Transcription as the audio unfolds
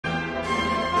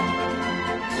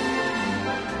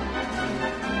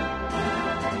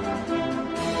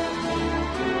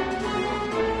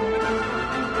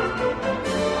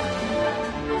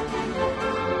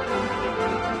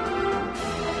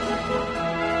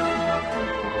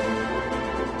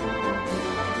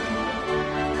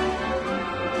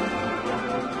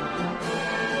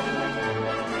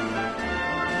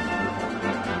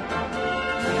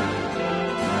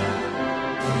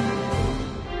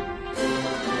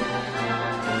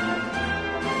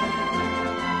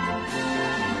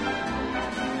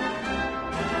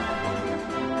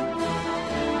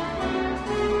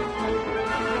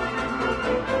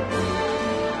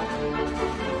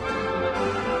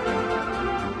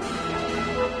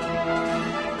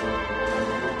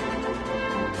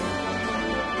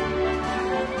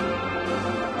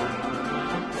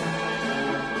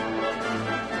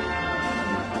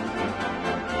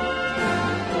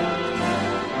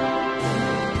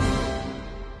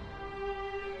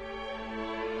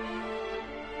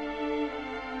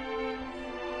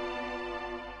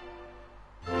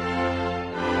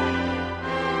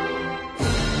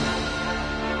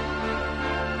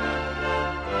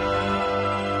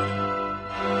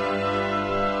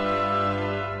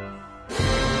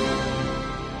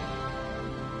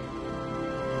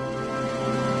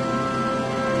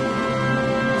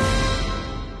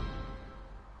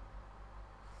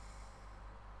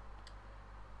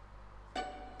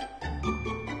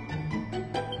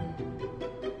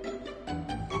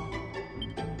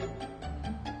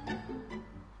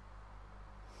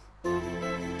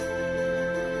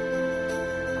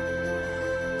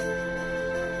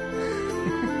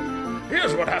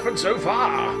Here's what happened so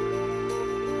far.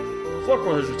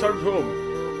 Flurple has returned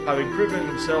home, having proven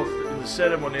himself in the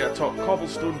ceremony atop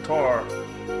Cobblestone Tower,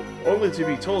 only to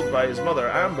be told by his mother,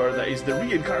 Amber, that he's the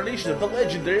reincarnation of the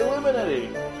legendary Luminary.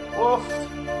 Woof.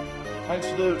 Thanks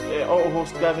for the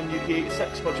auto-host Gavin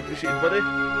UK86, much appreciated, buddy.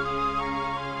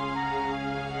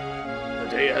 The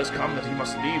day has come that he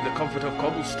must leave the comfort of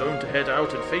Cobblestone to head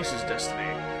out and face his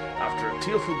destiny. After a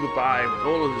tearful goodbye with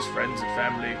all of his friends and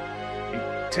family, he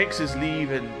takes his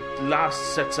leave and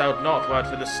last sets out northward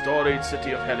for the storied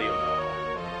city of Helionor.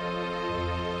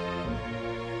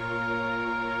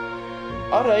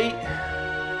 Alright.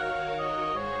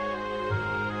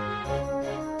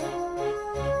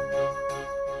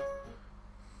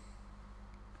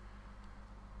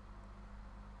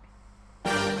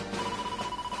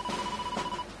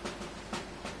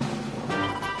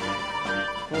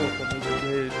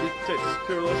 It's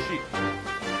pure little sheep.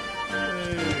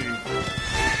 Hey.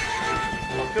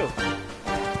 Oh, cool.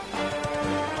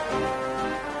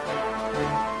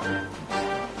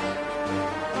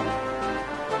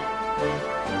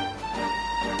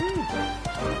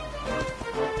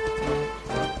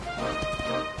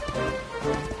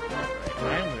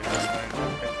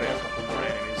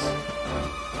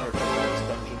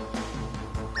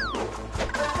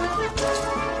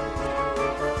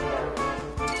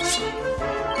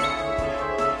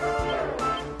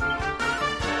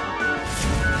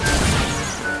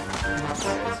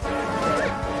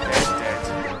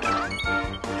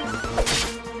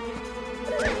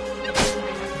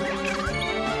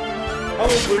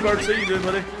 Hello, Bluebird, how you doing,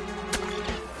 buddy?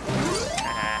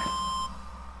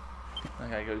 That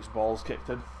guy got his balls kicked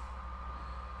in.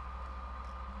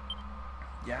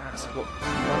 Yes, I've got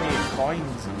money and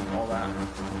coins and all that.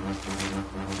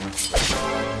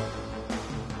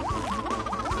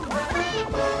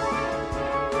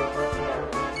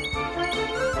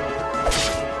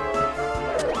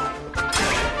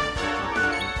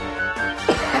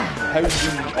 How's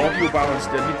the audio balance?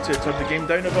 Do I need to turn the game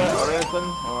down a bit or anything?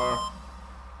 Or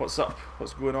what's up?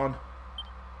 What's going on?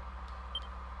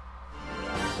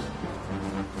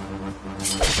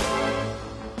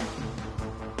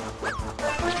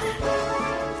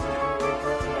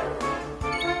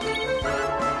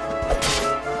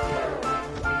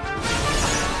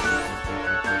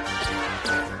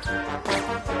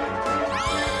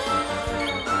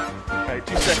 Okay,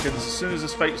 2 seconds. As soon as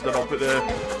this fight's done, I'll put the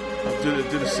do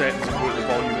the settings and put the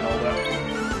volume and all that.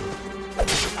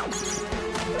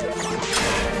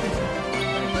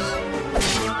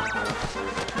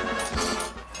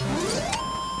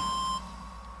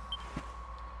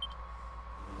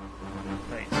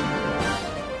 Right.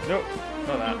 Nope,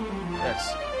 not that. Yes.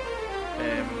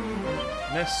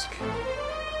 NISC.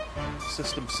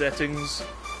 System settings.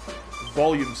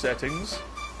 Volume settings.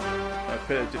 I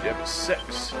put it at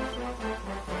 6.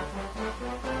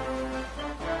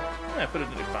 Yeah, put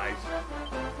it into 5.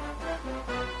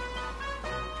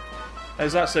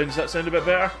 How's that sound? Does that sound a bit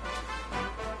better?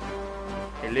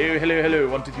 Hello, hello, hello.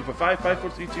 1, 2, 3, 4, 5, 5, 4,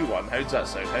 3, 2, 1. How does that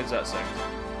sound? How does that sound?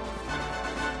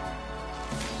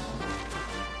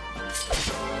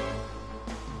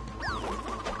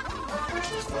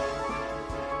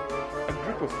 A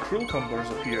group of cruel cumbers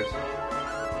appeared.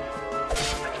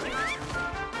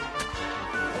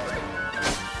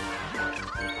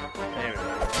 There we go.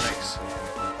 Nice.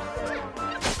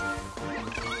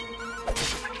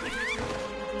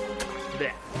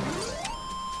 There.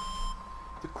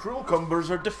 The cruel cumbers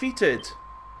are defeated.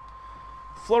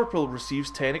 Flurple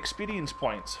receives 10 experience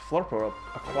points. Flurple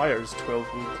acquires 12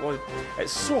 gold coins.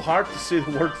 It's so hard to say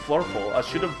the word Flurple. I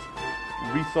should have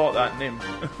rethought that name.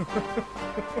 Oh,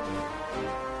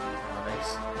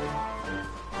 nice.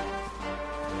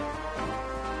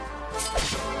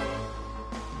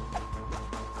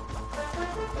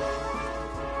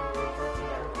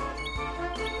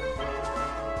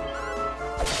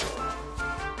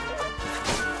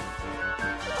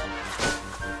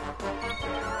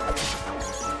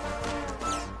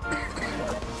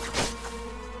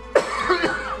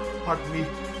 Pardon me.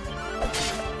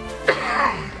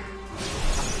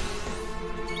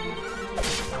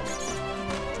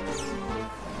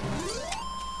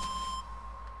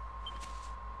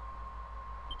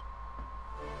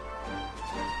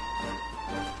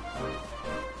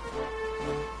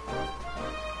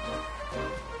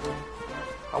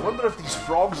 I wonder if these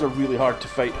frogs are really hard to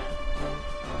fight.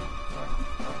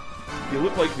 They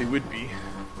look like they would be.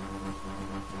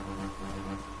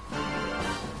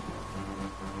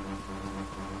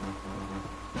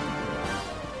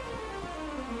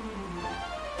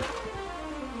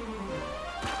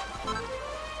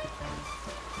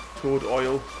 Toad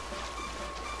oil.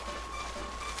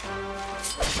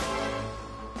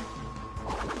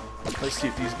 Let's see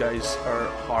if these guys are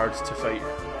hard to fight.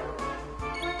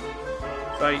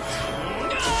 Fight.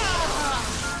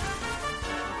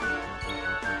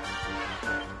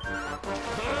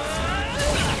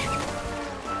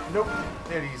 Nope,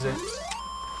 they're easy.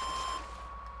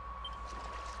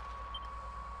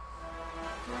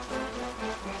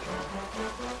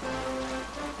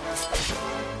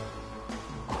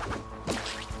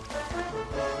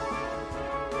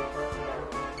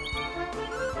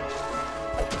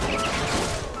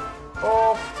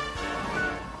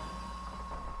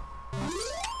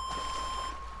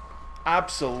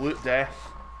 Absolute death.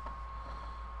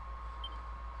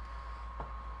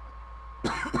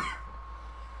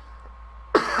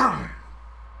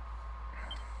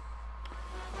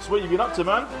 So what you been up to,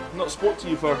 man? I've not spoke to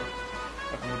you for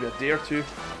maybe a day or two.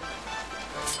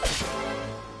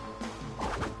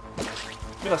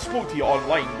 I mean, I spoke to you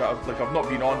online, but I've not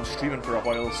been on streaming for a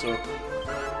while, so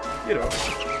you know.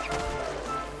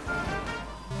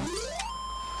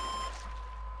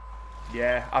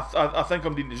 Yeah, I think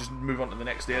I'm needing to just move on to the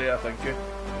next area, I think.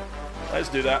 Let's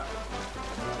do that.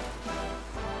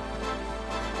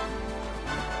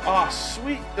 Ah,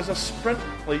 sweet! There's a sprint.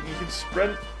 Like, you can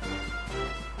sprint.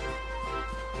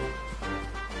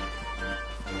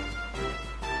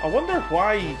 I wonder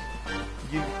why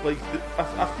you, like,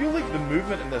 I feel like the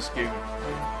movement in this game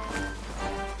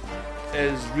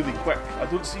is really quick. I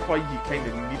don't see why you kind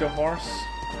of need a horse.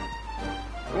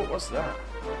 Oh, what's that?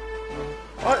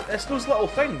 Oh, it's those little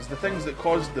things, the things that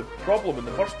caused the problem in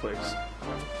the first place.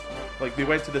 Like, they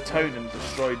went to the town and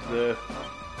destroyed and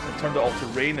turned it all to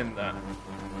rain and that.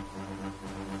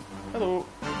 Hello.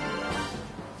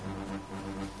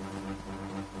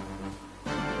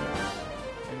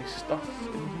 Any stuff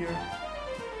in here?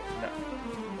 No.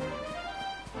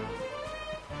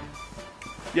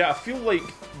 Yeah, I feel like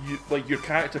your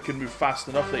character can move fast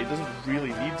enough that he doesn't really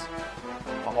need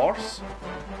a horse.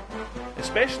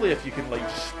 Especially if you can, like,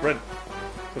 sprint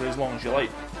for as long as you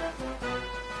like.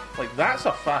 Like, that's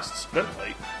a fast sprint,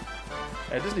 like.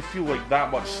 It doesn't feel like that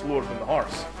much slower than the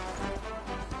horse.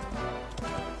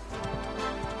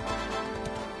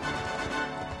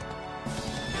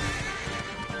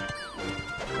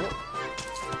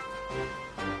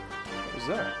 What was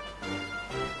that?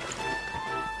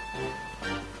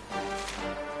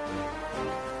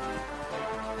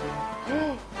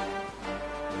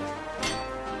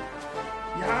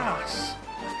 Yes!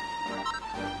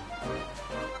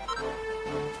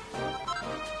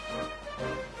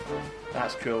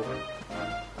 That's cool.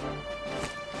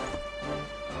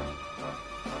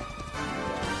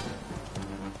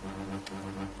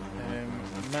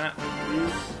 Matt,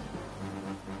 please.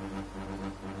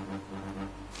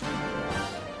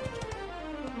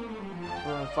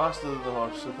 Running faster than the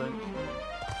horse, I think.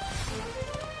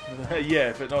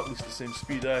 Yeah, but not at least the same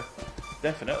speed,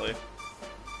 definitely.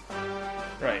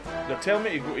 Right, they're telling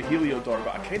me to go to Heliodor,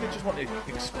 but I kind of just want to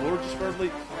explore just for,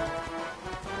 like...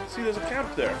 See, there's a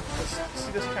camp there. Let's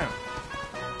see this camp.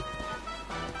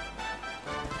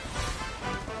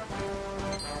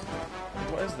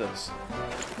 What is this?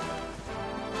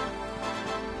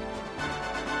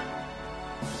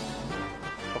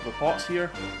 Couple of pots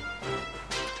here.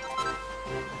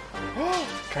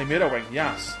 Chimera Wing,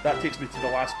 yes. That takes me to the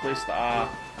last place that I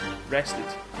rested.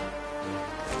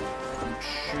 I'm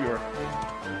sure.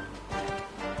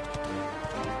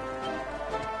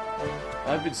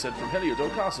 I've been sent from Heliodor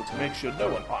Castle to make sure no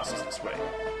one passes this way.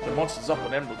 The monsters up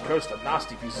on Emerald Coast are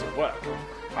nasty pieces of work.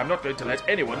 I'm not going to let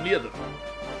anyone near them.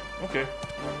 Okay.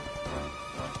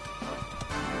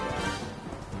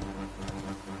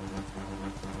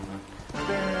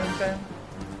 Bam, bam.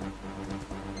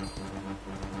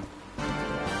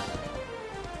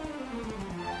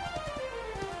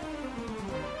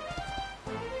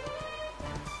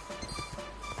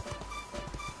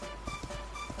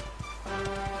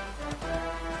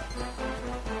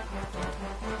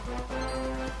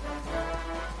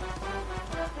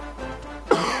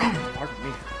 Pardon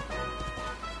me.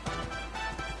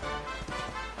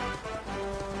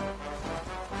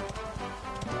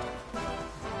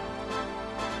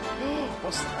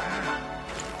 What's that?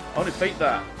 I want to fight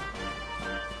that.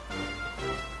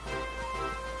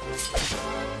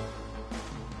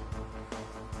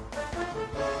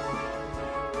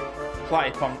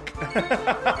 Platypunk.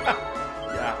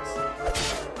 Yes.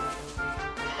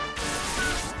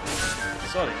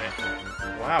 Sorry, mate.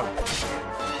 Wow.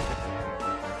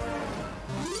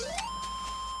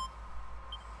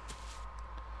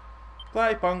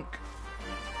 Platypunk.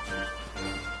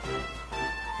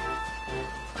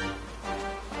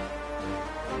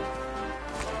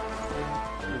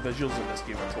 The visuals in this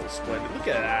game are totally splendid. Look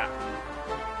at that.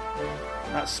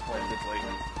 That's splendid, like.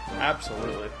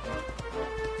 Absolutely.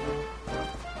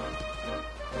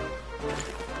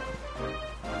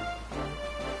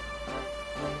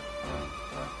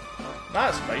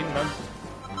 That's fine, man.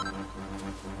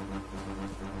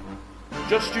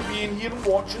 Just you being here and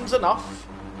watching's enough.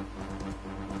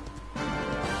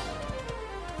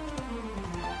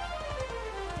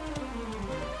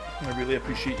 I really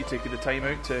appreciate you taking the time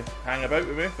out to hang about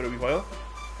with me for a wee while.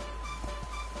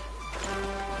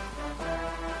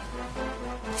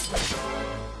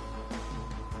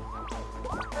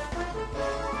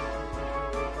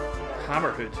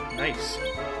 Hammerhood, nice.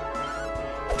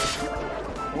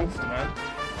 Oof, man.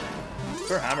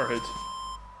 For Hammerhood.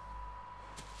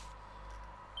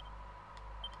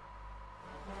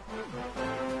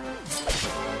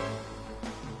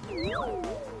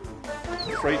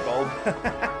 Fright Bulb.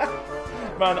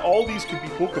 Man, all these could be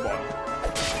Pokemon.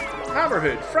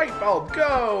 Hammerhood, Fright Bulb,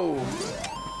 go!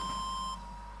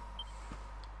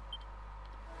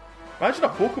 Imagine a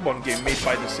Pokemon game made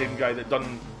by the same guy that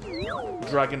done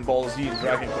Dragon Ball Z and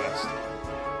Dragon Quest.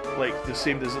 Like, the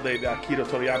same as the Akira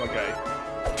Toriyama guy.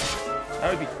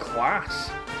 That would be class.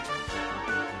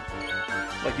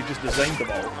 Like, he just designed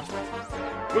them all.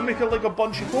 Wouldn't make it like a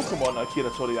bunch of Pokemon, Akira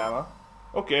Toriyama.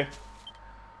 Okay.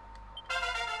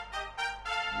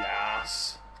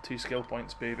 Yes. 2 skill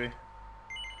points, baby.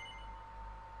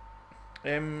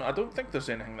 I don't think there's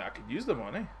anything that I could use them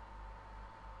on, eh?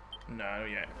 No,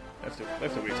 yeah. I have to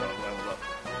wait till I'm leveled up.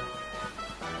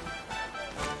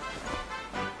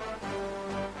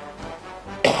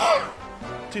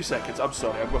 2 seconds, I'm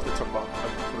sorry, I'm going to turn back.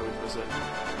 I'm going to visit.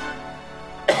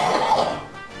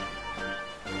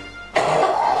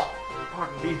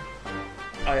 Pardon me.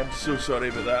 I am so sorry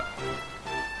about that.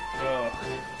 Oh.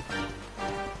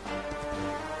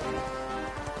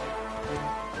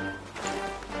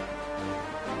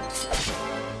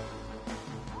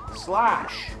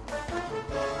 Slash!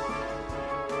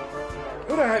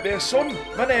 Alright there, son.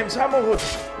 My name's Hammerhood.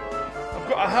 I've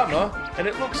got a hammer, and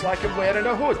it looks like I'm wearing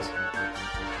a hood.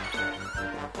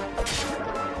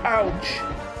 Ouch!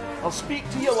 I'll speak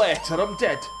to you later, I'm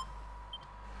dead.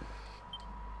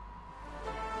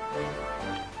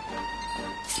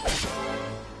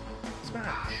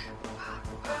 Smash!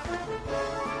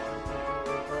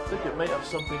 I think it might have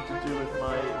something to do with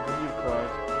my video card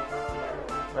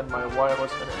and my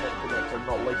wireless internet connector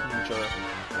not liking each other.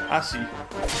 I see.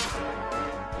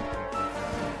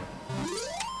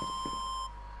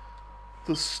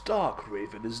 The Stark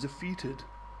Raven is defeated.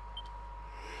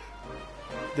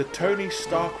 The Tony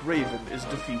Stark Raven is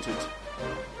defeated.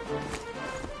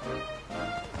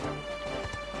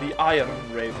 The Iron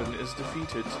Raven is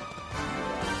defeated.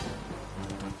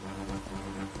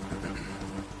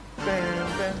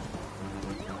 Bam, bam.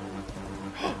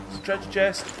 It's a treasure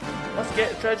chest. Let's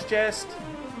get a treasure chest.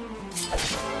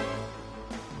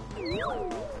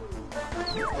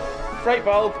 Fright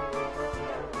Bulb.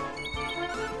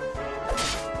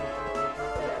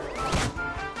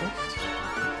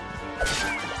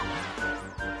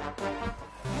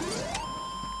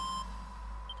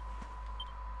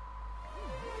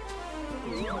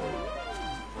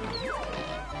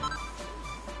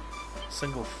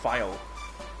 Single file.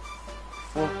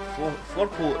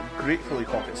 Flurple gratefully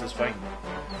pockets is fine.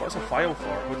 What's a file for?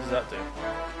 What does that do?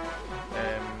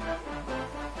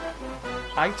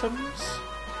 Items?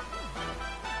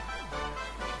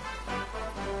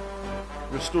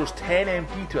 Restores 10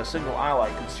 MP to a single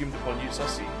ally consumed upon use. I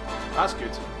see. That's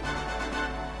good.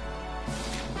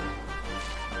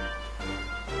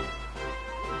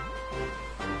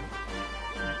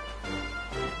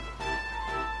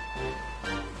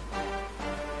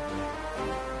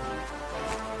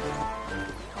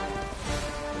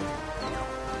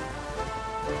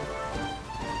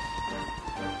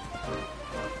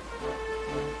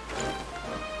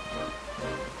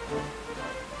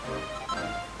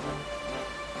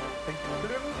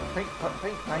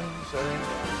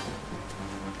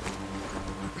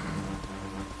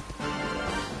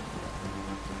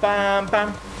 Bam,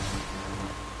 bam.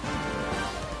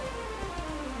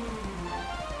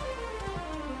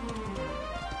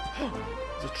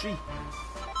 There's a tree.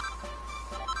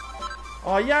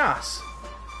 Oh, yes!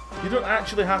 You don't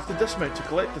actually have to dismount to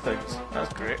collect the things.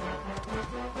 That's great.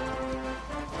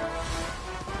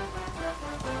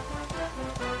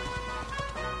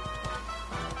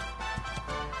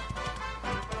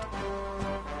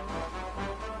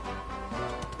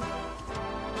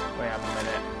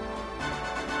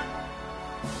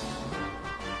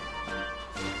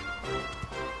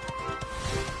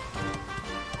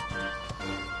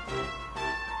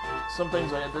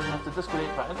 Sometimes I have to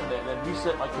disconnect my internet and then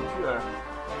reset my computer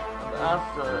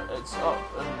after it's up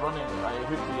and running, I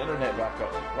hook the internet back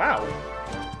up. Wow,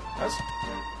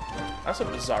 that's a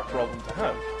bizarre problem to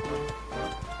have.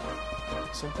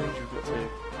 Sometimes you've got to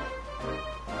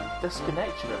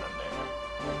disconnect your internet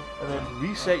and then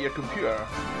reset your computer,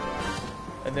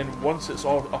 and then once it's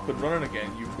all up and running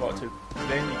again, you've got to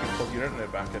then you can plug your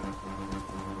internet back in.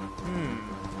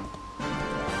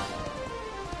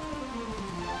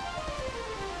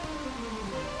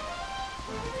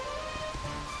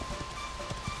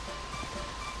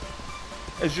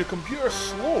 Is your computer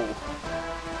slow?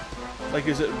 Like,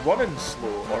 is it running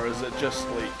slow, or is it just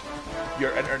like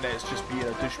your internet's just being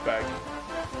a douchebag?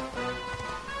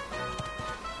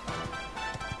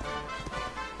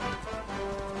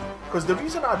 Because the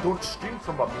reason I don't stream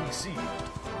from my PC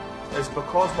is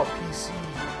because my PC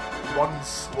runs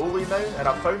slowly now, and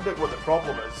I found out what the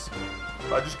problem is.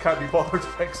 But I just can't be bothered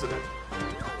fixing it.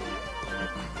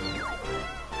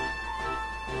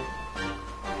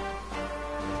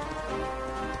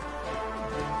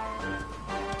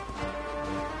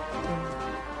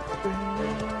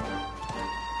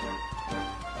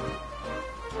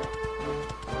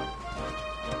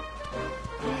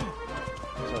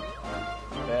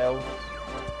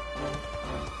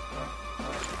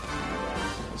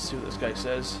 Guy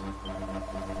says,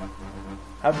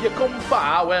 have you come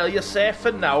far? Well, you're safe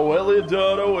for now. Well, the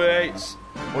door awaits.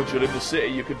 Once you're in the city,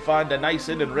 you can find a nice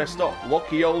inn and rest up.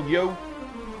 Lucky old you.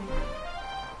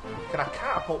 Can I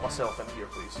catapult myself in here,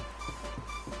 please?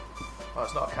 Oh,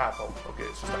 it's not a catapult. Okay,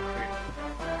 it's just a crate.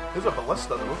 Here's a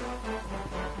ballista, though.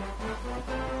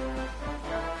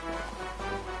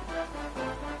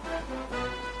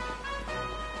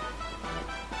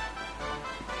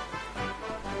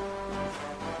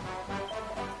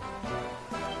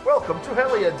 Welcome to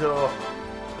Heliodor.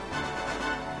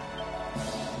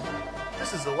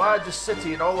 This is the largest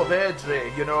city in all of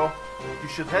Airdrie, you know. You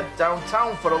should head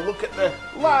downtown for a look at the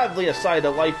livelier side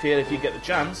of life here if you get the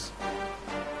chance.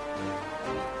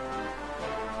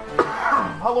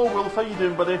 Hello, Wolf. How you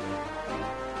doing, buddy?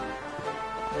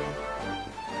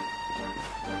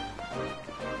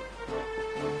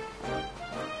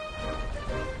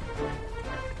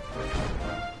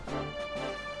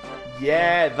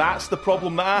 Yeah, that's the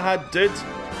problem that I had, dude.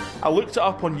 I looked it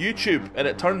up on YouTube, and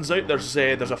it turns out there's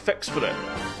a fix for it.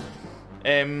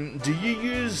 Do you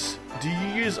use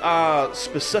a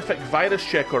specific virus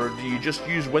checker, or do you just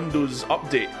use Windows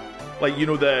Update, like, you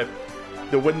know, the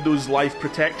Windows Live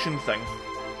Protection thing,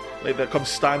 like that comes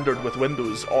standard with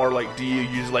Windows, or like do you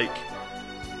use like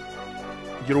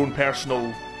your own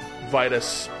personal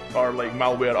virus or like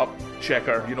malware up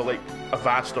checker, you know, like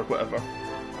Avast or whatever?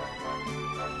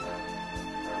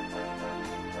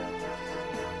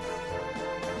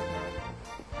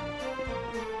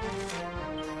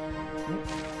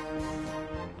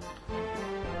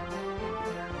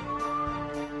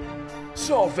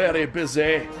 So very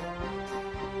busy.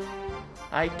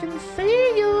 I can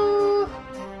see you.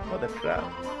 What the crap?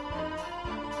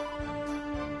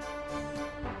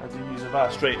 I do use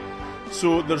Avast, right?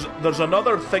 So there's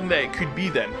another thing that it could be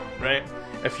then, right?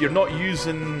 If you're not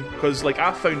using, because like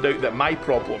I found out that my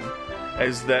problem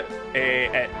is that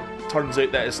it turns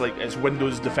out that it's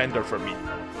Windows Defender for me.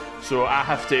 So I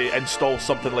have to install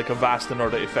something like Avast in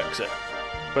order to fix it,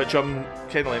 which I'm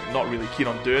kind of like not really keen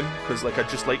on doing, because like I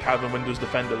just like having Windows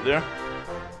Defender there.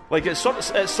 Like it sorts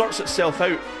itself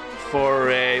out for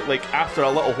like after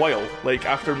a little while, like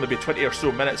after maybe 20 or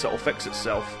so minutes it'll fix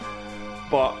itself.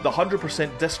 But the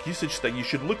 100% disk usage thing, you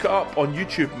should look it up on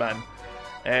YouTube, man,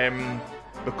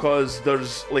 because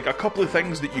there's like a couple of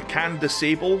things that you can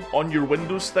disable on your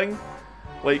Windows thing,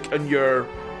 like on your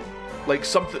like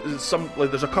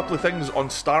there's a couple of things on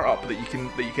startup that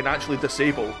you can actually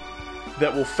disable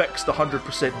that will fix the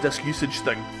 100% disk usage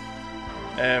thing,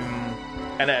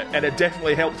 and it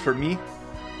definitely helped for me.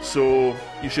 So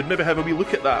you should maybe have a wee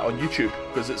look at that on YouTube,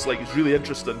 because it's really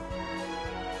interesting.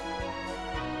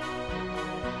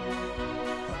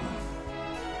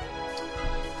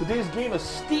 Today's game is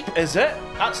steep, is it?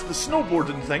 That's the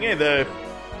snowboarding thingy, the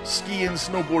skiing,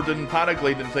 snowboarding,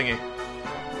 paragliding thingy.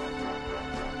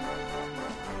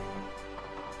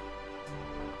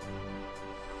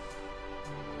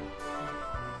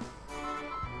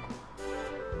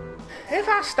 If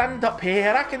I stand up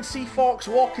here, I can see folks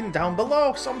walking down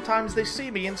below. Sometimes they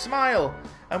see me and smile,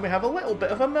 and we have a little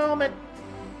bit of a moment.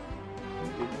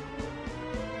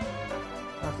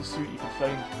 I have to see what you can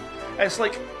find. It's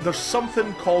like, there's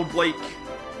something called like,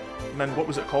 man, what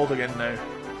was it called again now?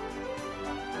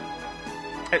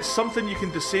 It's something you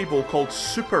can disable called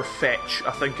Super Fetch,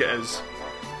 I think it is.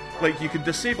 Like, you can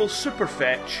disable Super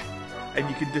Fetch, and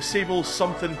you can disable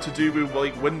something to do with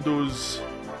like Windows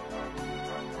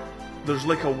there's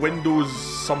like a Windows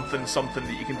something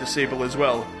that you can disable as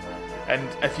well. And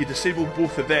if you disable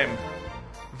both of them,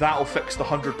 that'll fix the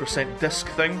 100% disk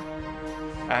thing.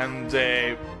 And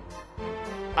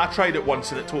I tried it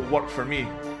once and it totally worked for me.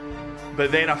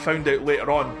 But then I found out later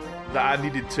on that I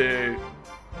needed to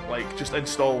like just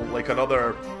install like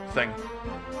another thing,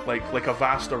 like a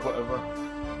Vast or whatever.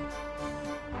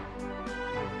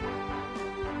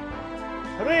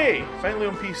 Hooray! Finally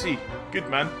on PC. Good,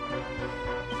 man.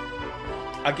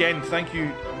 Again, thank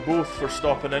you both for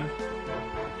stopping in.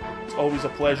 It's always a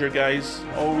pleasure, guys.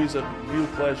 Always a real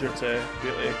pleasure to be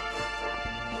able to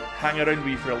hang around with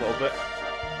you for a little bit.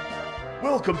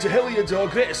 Welcome to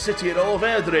Heliodor, greatest city in all of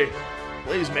Erdre.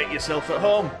 Please make yourself at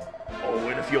home. Oh,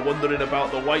 and if you're wondering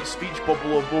about the white speech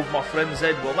bubble above my friend's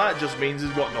head, well, that just means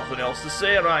he's got nothing else to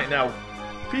say right now.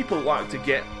 People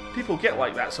get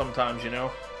like that sometimes, you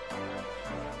know.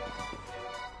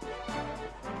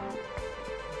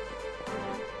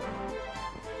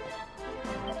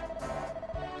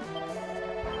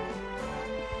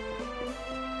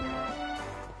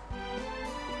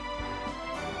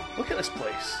 Look at this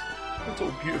place. It's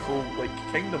a beautiful, like,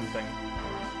 kingdom thing.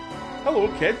 Hello,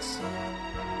 kids.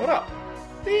 What up?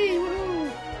 Hey, woohoo!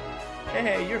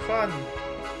 Hey, you're fun.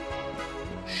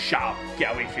 Shut up.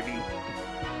 Get away from me.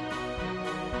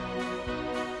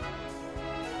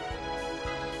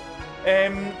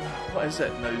 What is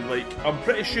it now? Like, I'm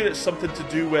pretty sure it's something to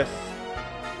do with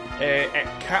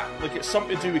it's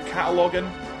something to do with cataloging.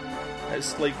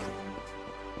 It's like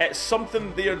it's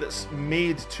something there that's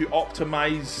made to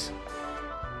optimize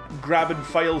grabbing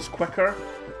files quicker,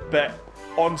 but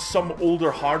on some older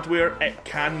hardware it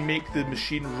can make the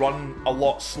machine run a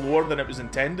lot slower than it was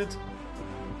intended.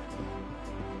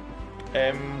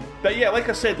 But yeah, like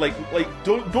I said, like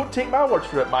don't take my word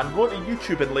for it, man. Go to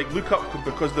YouTube and like look up,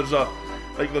 because there's a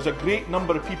great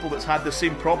number of people that's had the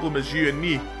same problem as you and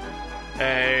me.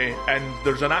 And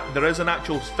there is an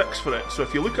actual fix for it. So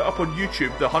if you look it up on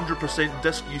YouTube, the 100%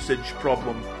 disk usage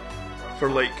problem for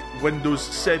like Windows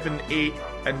 7, 8,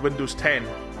 and Windows 10,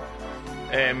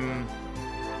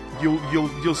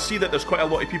 you'll see that there's quite a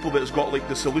lot of people that's got like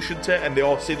the solution to it, and they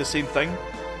all say the same thing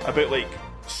about like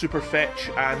Superfetch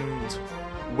and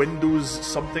Windows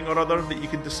something or other that you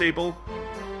can disable,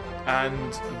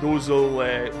 and those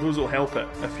will help it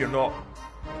if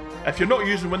you're not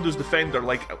using Windows Defender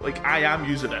like I am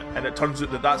using it, and it turns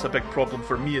out that that's a big problem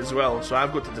for me as well, so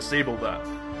I've got to disable that.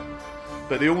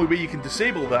 But the only way you can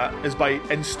disable that is by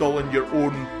installing your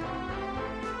own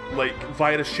like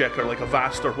virus checker, like a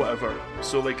Vast or whatever.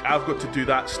 So like I've got to do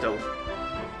that still.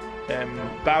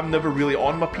 But I'm never really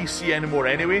on my PC anymore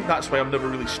anyway. That's why I'm never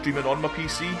really streaming on my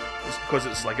PC. It's because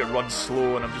it's like it runs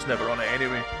slow and I'm just never on it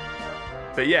anyway.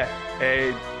 But yeah,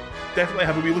 definitely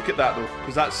have a wee look at that though,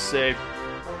 because that's there's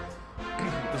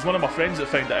one of my friends that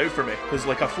found it out for me, because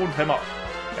like I phoned him up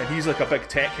and he's like a big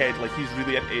tech head, like he's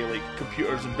really into like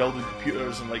computers and building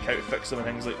computers and like how to fix them and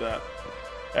things like that.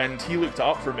 And he looked it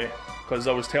up for me because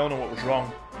I was telling him what was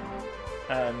wrong,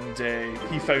 and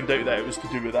he found out that it was to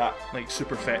do with that, like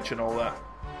Superfetch and all that.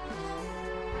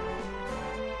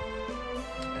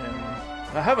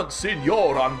 I haven't seen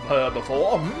your Empire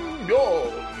before.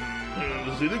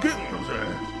 See the king,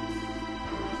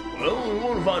 well, we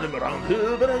won't find him around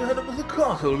here, but I head up to the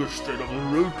castle, go straight up the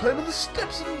road, climbing the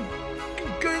steps, and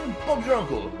going Bob's your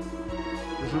uncle.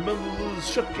 Just remember those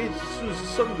shut gates as soon as the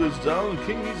sun goes down, the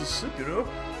king needs a sleep, you know.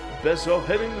 Best off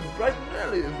heading to Brighton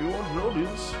Alley if you want an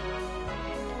audience.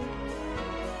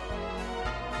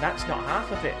 That's not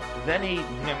half of it. Then he...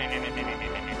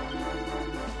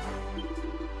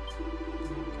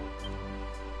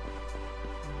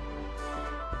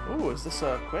 Oh, is this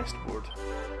a quest board?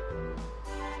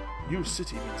 New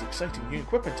city means exciting new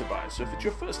equipment to buy, so if it's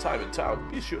your first time in town,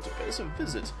 be sure to pay us a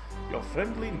visit. Your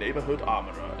friendly neighborhood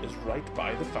armorer is right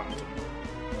by the fountain.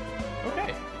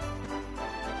 Okay.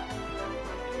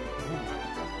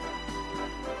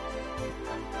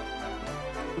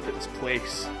 Look at this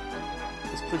place.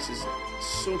 This place is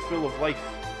so full of life.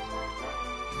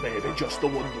 Maybe just the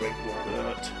wandering will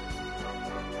hurt.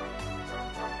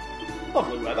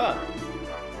 Lovely weather.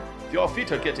 If your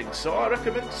feet are getting sore, I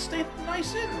recommend to stay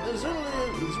nice in. There's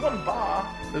one bar.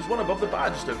 There's one above the bar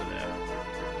just over there.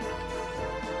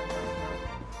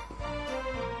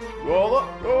 Roll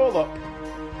up, roll up.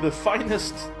 The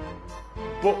finest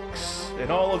books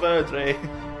in all of Erdre.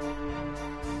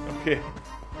 Okay.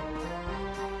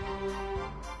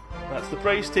 That's the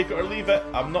price, take it or leave it.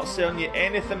 I'm not selling you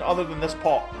anything other than this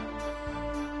pot.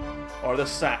 Or this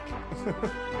sack. Is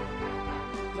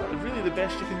that really the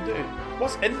best you can do?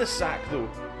 What's in the sack though?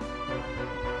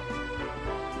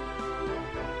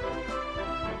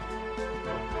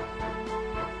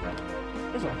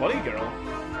 There's a bunny girl.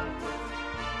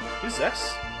 Who's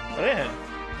this? Hey,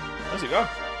 how's it going?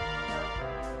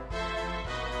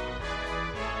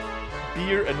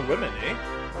 Beer and women, eh?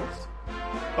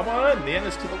 Come on in, the inn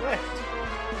is to the left.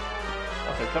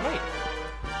 I think I might.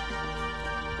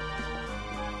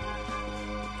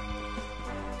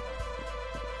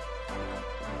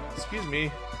 Excuse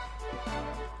me.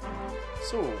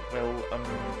 So, well, ooh.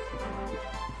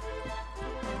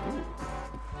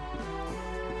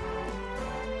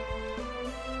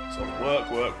 So, work.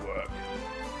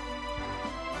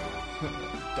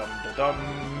 Dum-da-dum.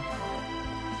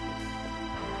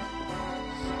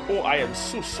 Oh, I am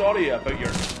so sorry about your...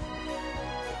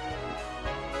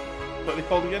 What are they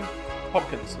called again?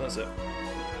 Pumpkins, that's it.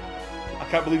 I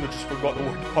can't believe I just forgot the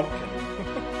word pumpkin.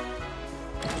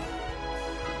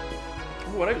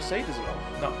 Oh, we're outside as well.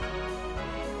 No.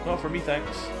 Not for me,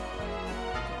 thanks.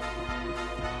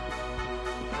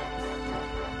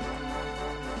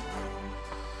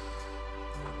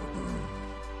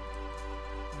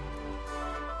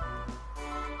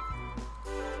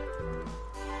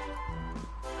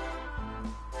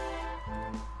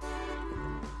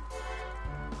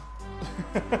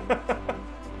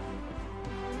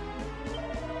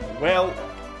 Well,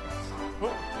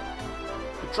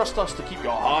 trust us to keep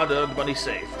your hard-earned money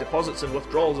safe. Deposits and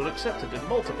withdrawals are accepted in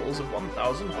multiples of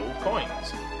 1,000 gold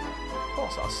coins. Of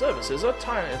course, our services are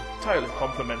entirely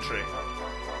complimentary.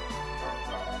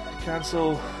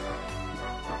 Cancel.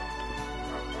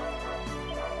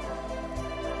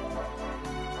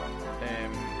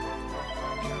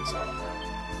 Cancel.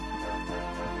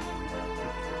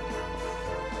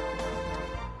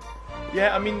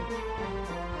 Yeah, I mean...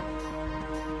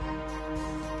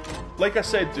 Like I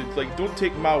said, dude, like, don't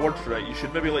take my word for it. You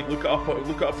should maybe like look it up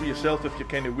for yourself if you're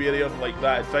kind of wary of like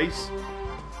that advice.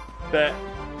 But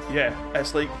yeah,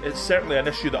 it's certainly an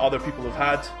issue that other people have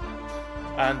had,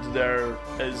 and there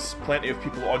is plenty of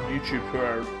people on YouTube who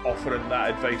are offering that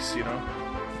advice, you know.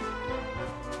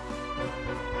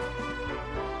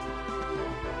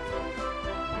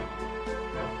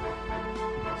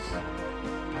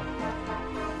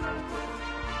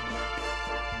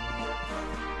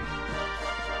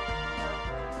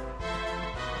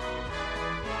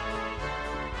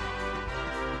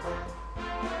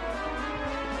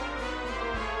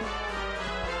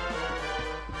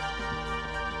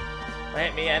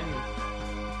 Let me in.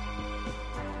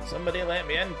 Somebody let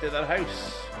me into their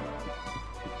house.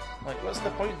 Like, what's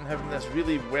the point in having this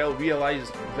really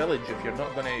well-realised village if you're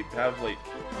not going to have, like,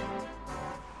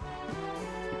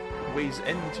 ways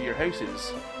into your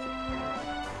houses?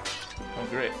 Oh,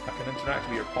 great. I can interact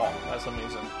with your pot. That's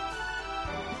amazing.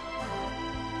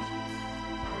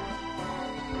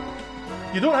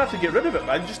 You don't have to get rid of it,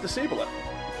 man. Just disable it.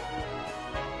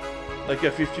 Like,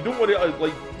 if you don't want to,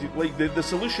 like the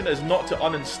solution is not to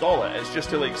uninstall it, it's just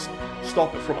to, like,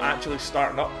 stop it from actually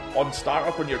starting up on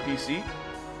startup on your PC.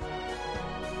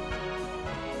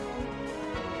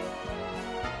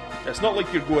 It's not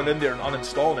like you're going in there and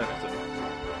uninstalling anything.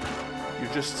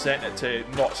 You're just setting it to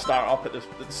not start up at the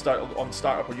start on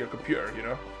startup on your computer, you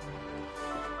know?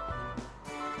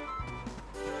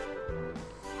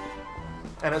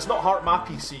 And it's not hurt my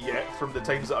PC yet from the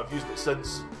times that I've used it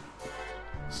since.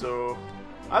 So,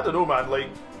 I don't know, man, like,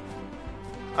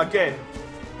 again,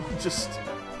 just,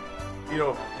 you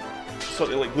know,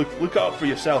 sort of like look it up for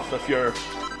yourself if you're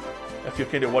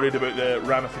kind of worried about the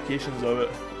ramifications of it.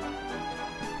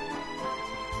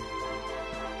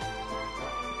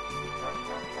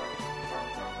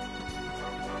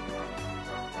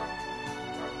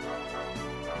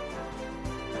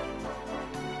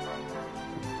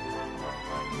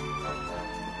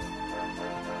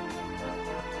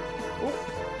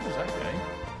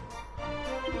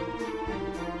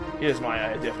 Here's my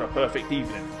idea for a perfect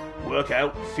evening. Work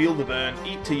out, feel the burn,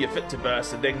 eat till you're fit to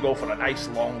burst, and then go for a nice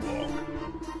long walk.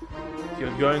 If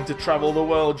you're going to travel the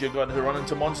world, you're going to run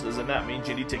into monsters, and that means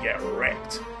you need to get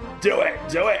wrecked. Do it!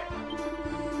 Do it!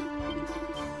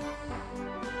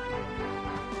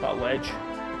 That ledge.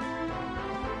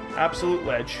 Absolute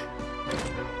ledge.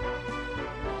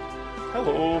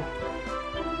 Hello.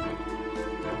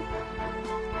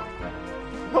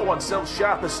 No one sells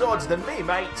sharper swords than me,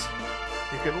 mate.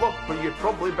 You can look, but you'd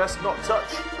probably best not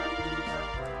touch.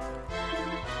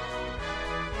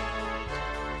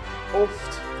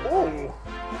 Oft. Oh!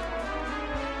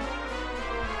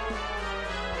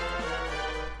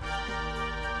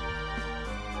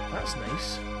 That's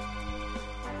nice.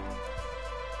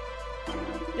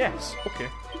 Yes, okay.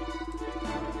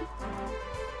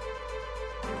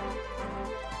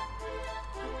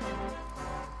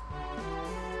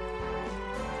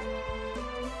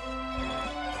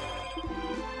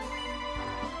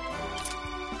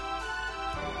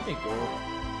 you go. No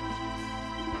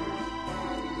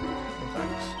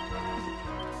thanks.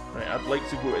 Right, I'd like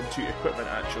to go into equipment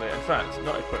actually. In fact,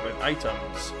 not equipment,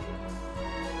 items.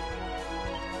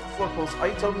 Flurple's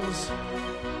items.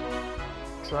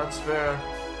 Transfer.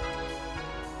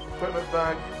 Equipment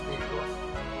bag. There you go.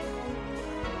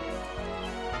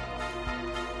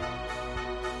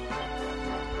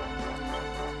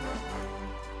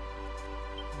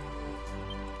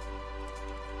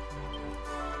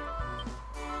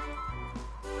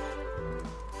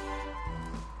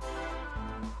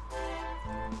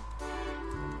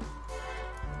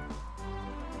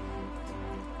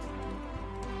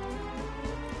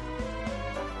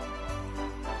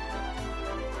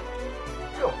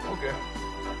 Okay.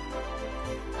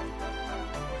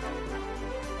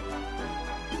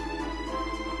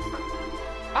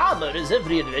 Armor is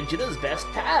every adventurer's best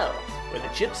pal. When the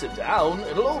chips are down,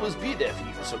 it'll always be there for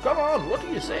you. So come on, what do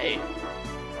you say?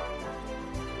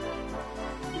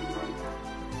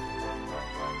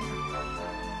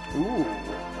 Ooh.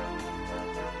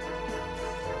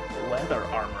 Leather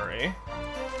armor, eh?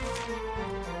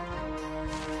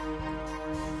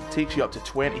 Takes you up to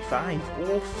 25.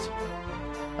 Oof.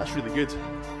 That's really good.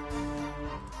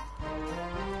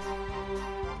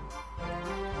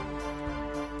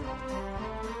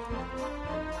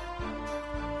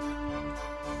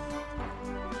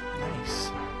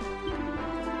 Nice.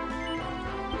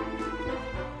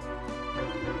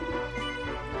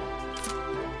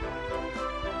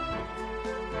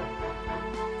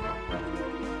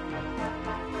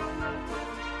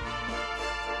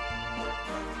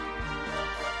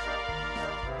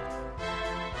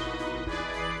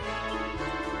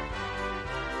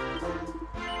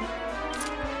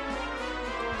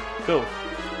 Cool.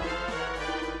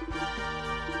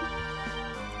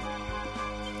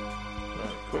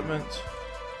 Equipment.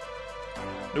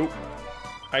 Nope.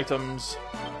 Items.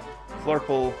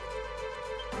 Flurple.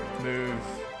 Move.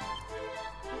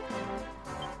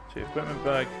 To equipment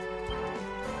bag.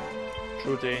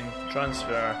 Trodain.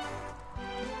 Transfer.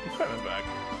 Equipment bag.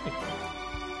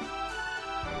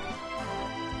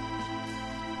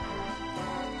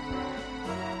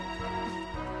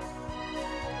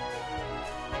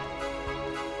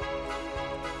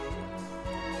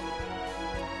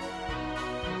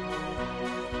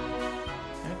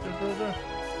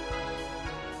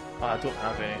 I don't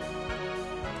have any.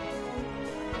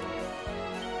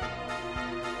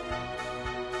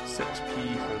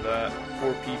 6p for that,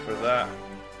 4p for that.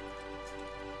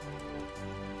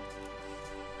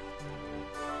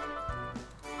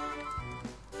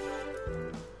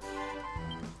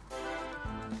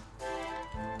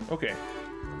 Okay.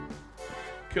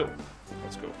 Cool.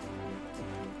 Let's go.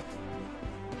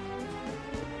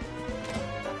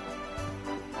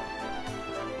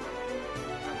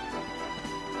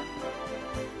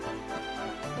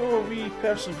 Oh, wee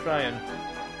person crying.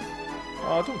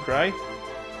 Oh, don't cry.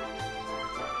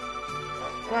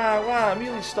 Wah,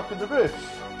 Amelia's stuck in the roof.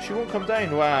 She won't come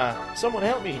down, wah. Someone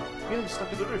help me. Amelia's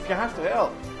stuck in the roof. You have to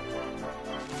help.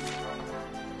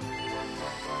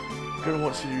 The girl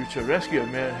wants you to rescue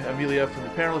Amelia from the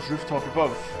perilous rooftop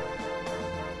above.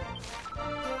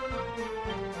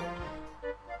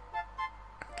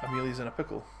 Amelia's in a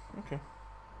pickle. Okay.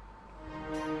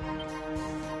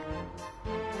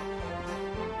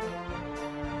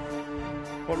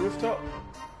 What rooftop?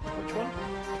 Which one?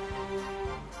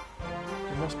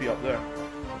 It must be up there.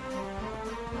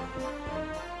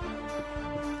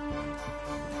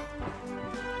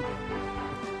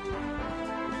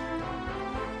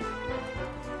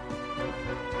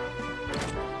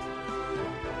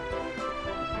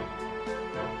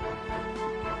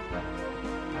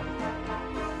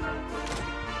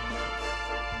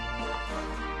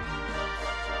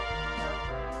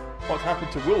 What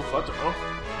happened to Wolf? I don't know.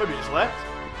 Maybe he's left.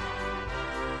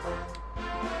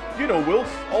 You know Wolf,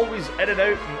 always in and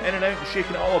out and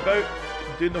shaking it all about,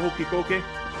 doing the hokey cokey.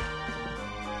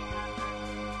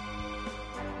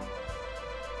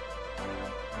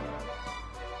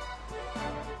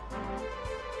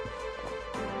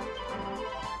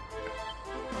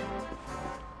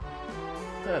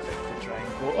 Perfect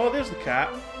triangle. Oh, there's the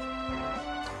cat.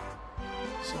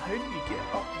 So how do you get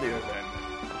up there then?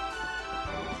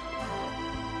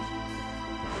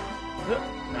 No.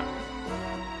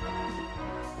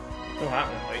 No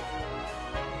happening, like.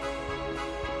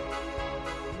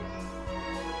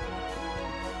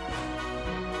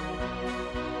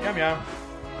 Yum yum.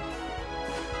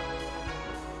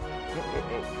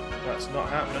 Nope. That's not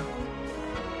happening.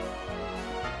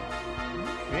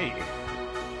 Okay.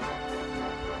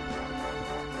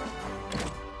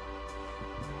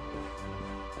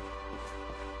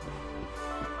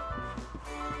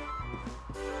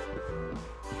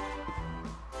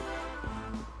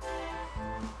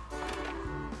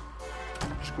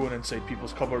 going inside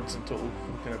people's cupboards and total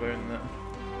looking about in that.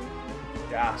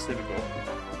 Yes, there we go.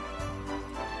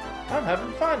 I'm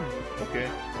having fun. Okay.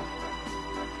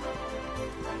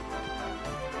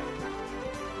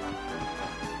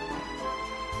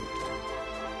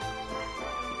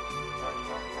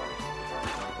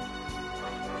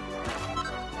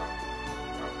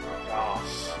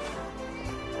 Yes.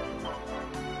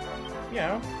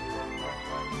 Yeah.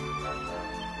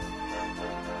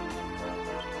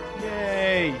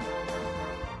 Yay!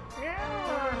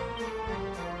 Yeah.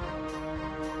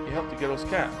 You helped the girl's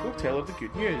cat. Go tell her the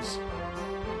good news.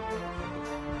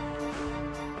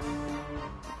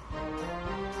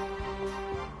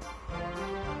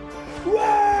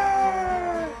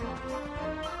 Wah!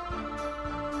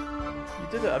 You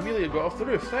did it. Amelia got off the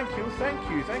roof. Thank you, thank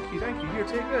you, thank you, thank you. Here,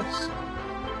 take this.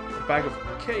 A bag of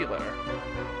kitty litter.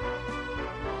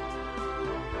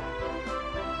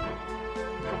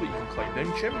 Probably you can climb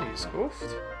down chimneys.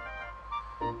 Oofed.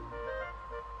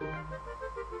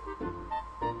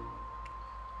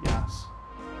 Yes.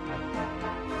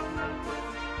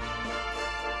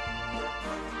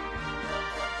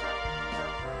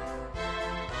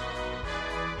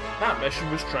 That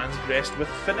mission was transgressed with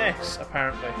finesse,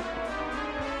 apparently.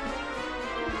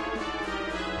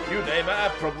 You name it,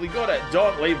 I've probably got it.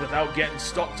 Don't leave without getting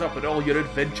stocked up on all your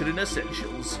adventuring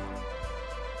essentials.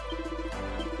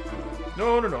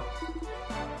 No. I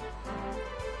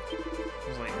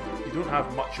was like, you don't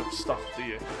have much of stuff, do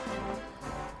you?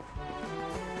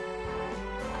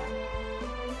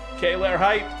 Okay, litter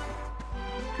hype.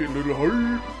 Okay, little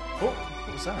hype. Oh,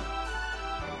 what was that?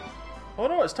 Oh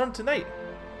no, it's turned to night.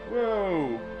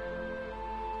 Whoa.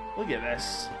 Look at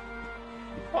this.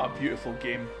 What a beautiful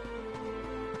game.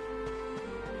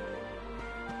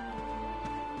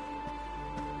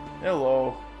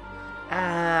 Hello.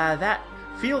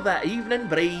 Feel that evening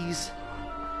breeze.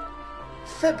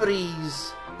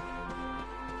 Febreze.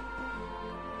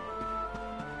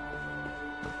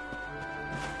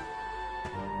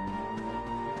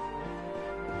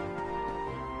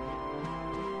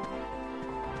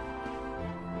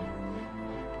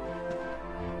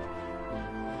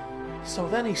 So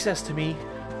then he says to me,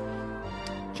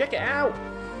 check it out.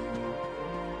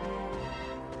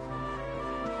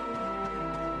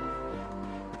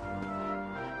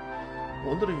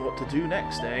 Wondering what to do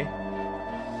next, eh?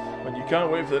 When you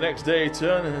can't wait for the next day,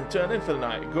 turn in for the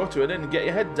night. Go to an inn and get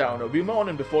your head down. It'll be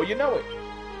morning before you know it.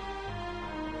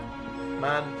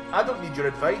 Man, I don't need your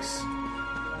advice.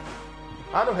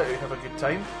 I know how to have a good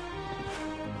time.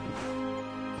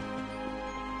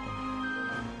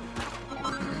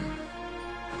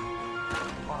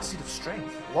 Oh, a seed of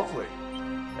strength. Lovely.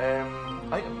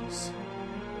 Items.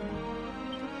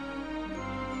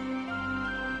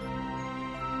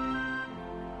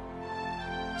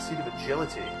 Seed of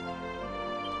agility.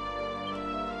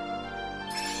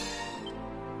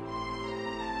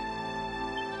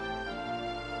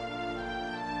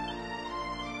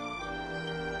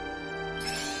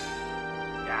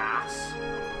 Yes.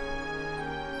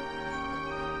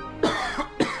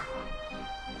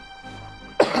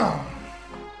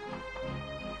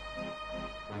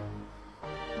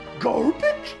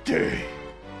 Garbage day.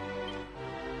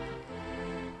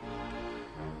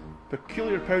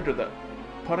 Peculiar powder that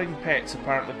purring pets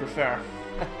apparently prefer.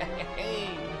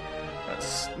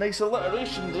 That's nice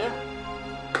alliteration there.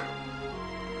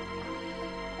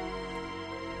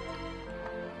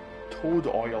 Toad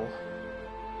oil.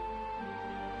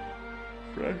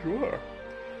 Fresh water.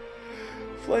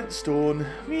 Flintstone.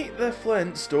 Meet the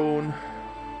Flintstone.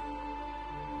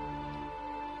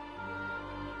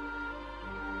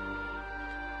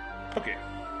 Okay.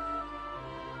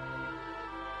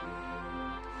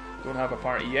 Don't have a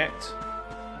party yet.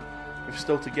 We've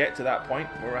still to get to that point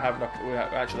where we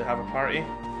actually have a party.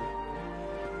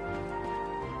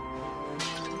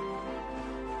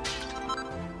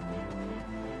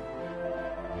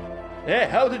 Hey,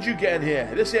 how did you get in here?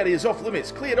 This area is off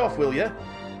limits. Clear it off, will ya?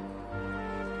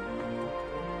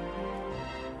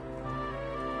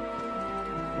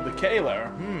 The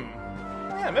Kaler.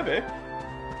 Yeah, maybe.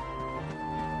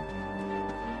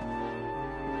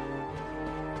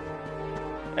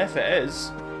 If it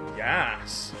is,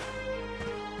 yes.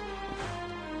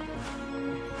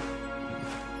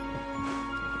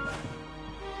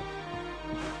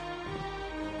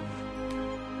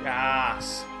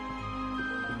 Yes.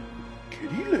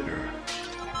 Kitty litter.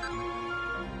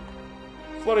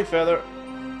 Flurry feather.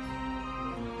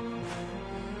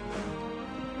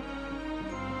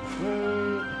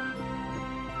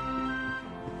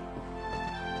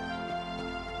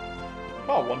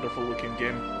 Oh, wonderful looking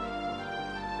game.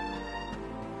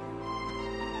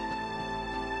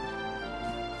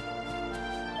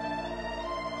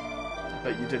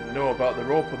 Bet you didn't know about the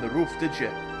rope on the roof, did you?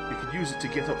 You could use it to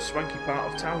get up swanky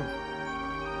part of town.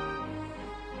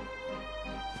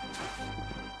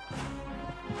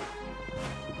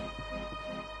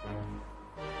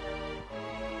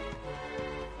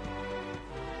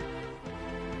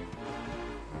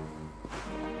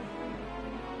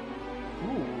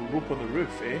 Ooh, rope on the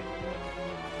roof, eh?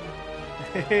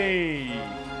 Hey!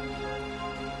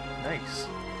 Nice.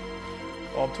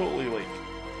 Oh, I'm totally like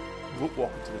rope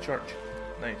walking to the church.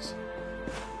 Nice.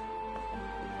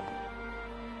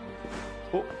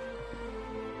 Oh.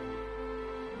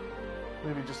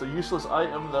 Maybe just a useless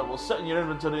item that will sit in your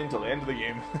inventory until the end of the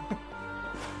game.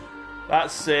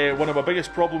 That's one of my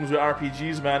biggest problems with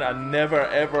RPGs, man. I never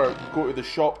ever go to the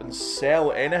shop and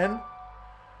sell anything.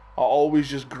 I always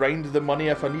just grind the money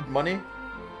if I need money.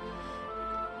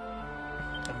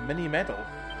 A mini medal.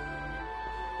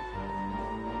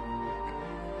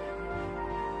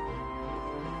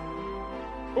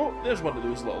 Oh, there's one of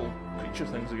those little creature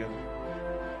things again.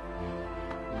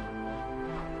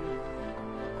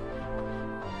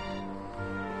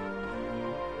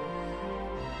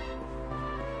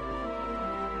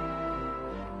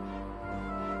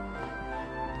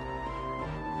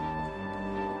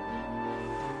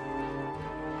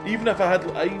 Even if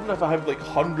I have like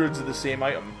hundreds of the same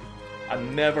item, I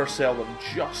never sell them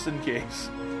just in case.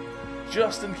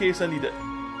 Just in case I need it.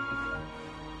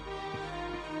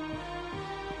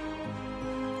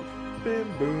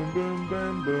 Bim boom boom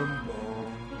bam boom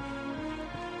boom.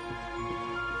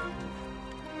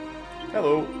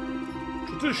 Hello.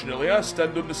 Traditionally I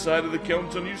stand on the side of the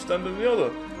counter and you stand on the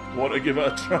other. Want to give it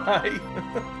a try?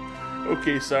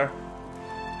 Okay, sir.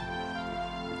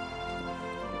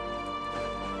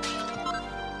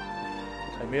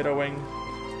 Chimera wing.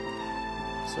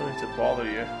 Sorry to bother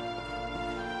you.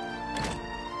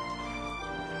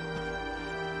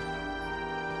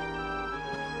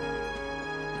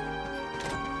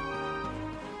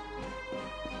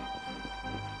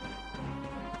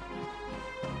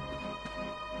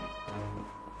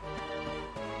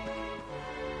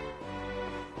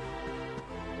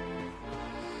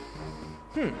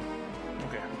 Okay.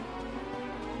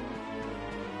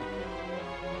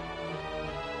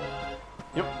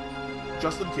 Yep.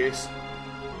 Just in case.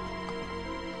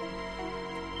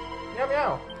 Meow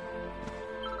meow.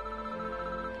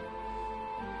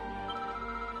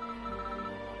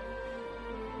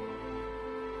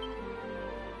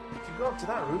 If you go up to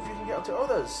that roof, you can get up to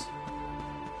others.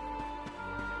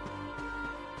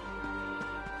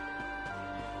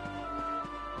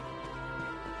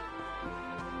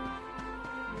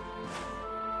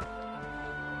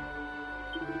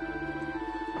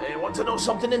 Want to know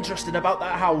something interesting about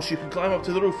that house? You can climb up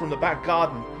to the roof from the back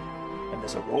garden, and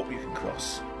there's a rope you can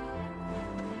cross.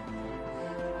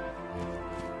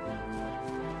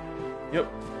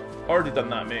 Yep, already done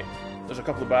that, mate. There's a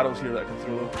couple of barrels here that I can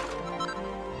throw though.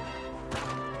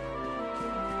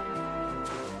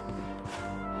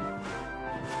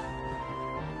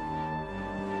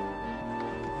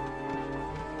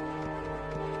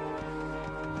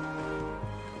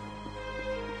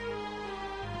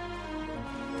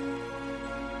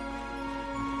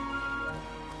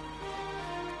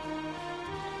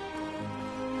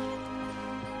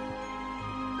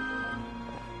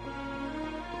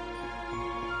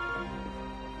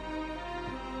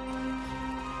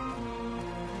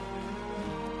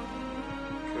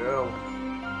 Cool.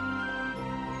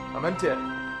 I'm into it.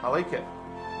 I like it.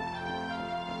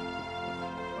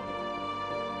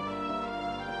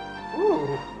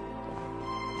 Ooh.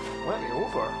 Let me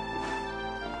over.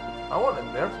 I want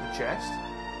in there for the chest.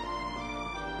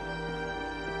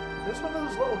 There's one of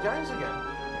those little guys again.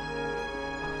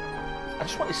 I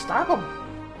just want to stab him.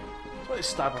 I just want to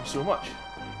stab him so much.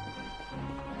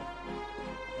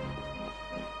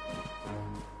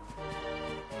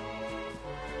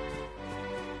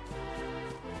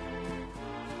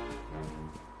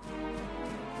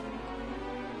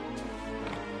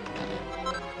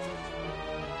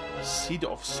 Seed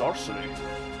of Sorcery.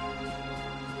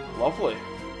 Lovely.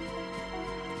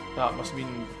 That must mean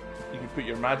you can put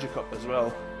your magic up as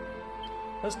well.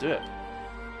 Let's do it.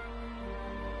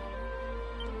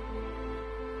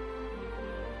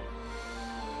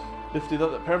 Lifted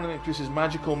up that permanently increases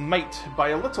magical might by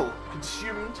a little,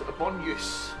 consumed upon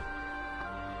use.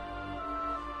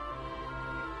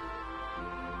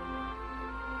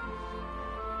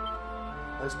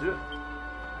 Let's do it.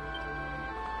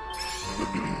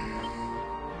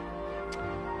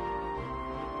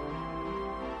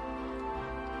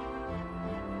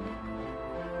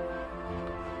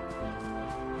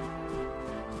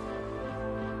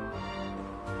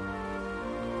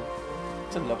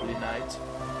 It's a lovely night.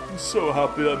 I'm so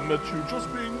happy I met you.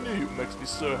 Just being new makes me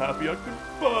so happy I could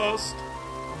burst.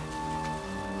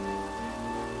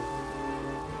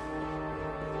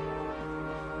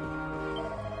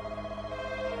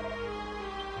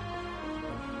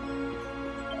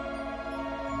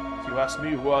 If you ask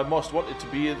me who I most wanted to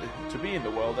be in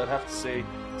the world, I'd have to say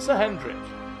Sir Hendrik.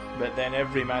 But then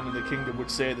every man in the kingdom would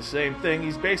say the same thing.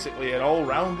 He's basically an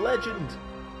all-round legend.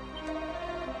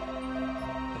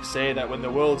 They say that when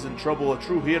the world's in trouble, a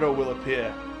true hero will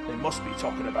appear. They must be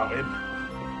talking about him.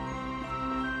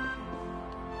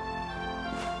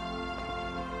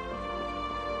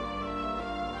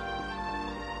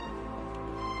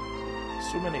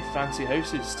 So many fancy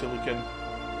houses to look in.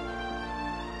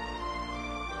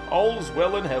 All's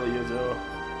well in Heliodor.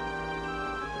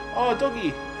 Oh,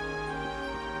 doggy.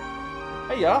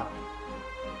 Hiya.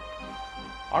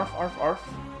 Arf, arf, arf.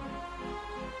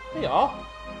 Hiya.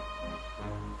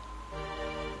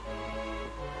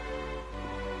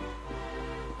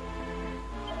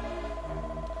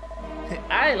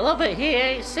 I love it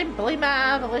here. It's simply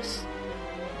marvellous.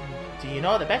 Do you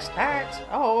know the best part?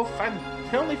 Oh,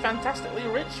 only fantastically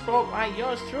rich folk like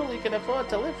yours truly can afford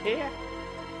to live here.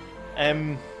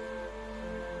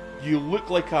 You look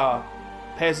like a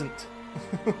peasant.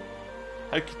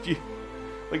 How could you?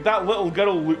 Like, that little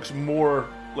girl looks more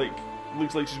like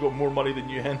she's got more money than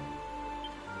you, hen.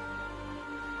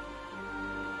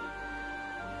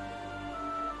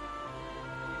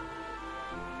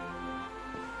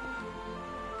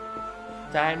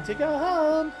 Time to go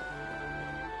home.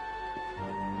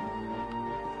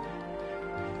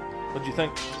 What do you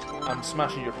think? I'm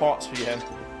smashing your pots for you, hen.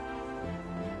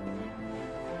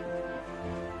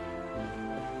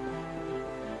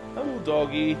 Hello,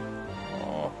 doggy.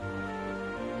 Aww.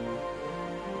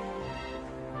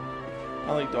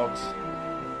 I like dogs.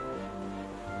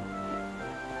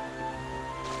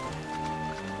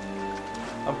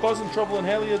 I'm causing trouble in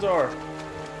Heliodor.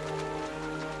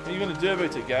 What are you going to do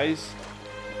about it, guys?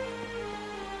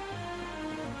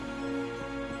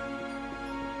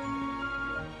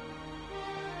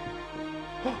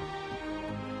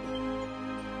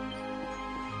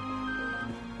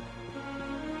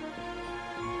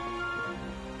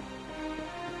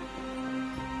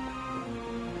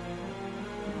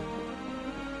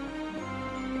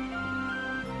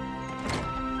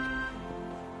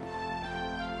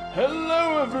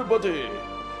 Hello, everybody!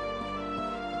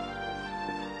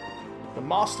 The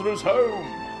master is home!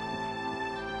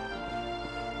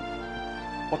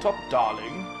 What up,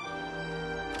 darling?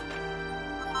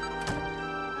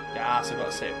 Yes, I got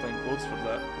a set of plain clothes for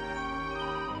that.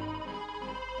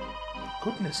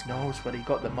 Goodness knows where he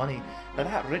got the money, but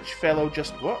that rich fellow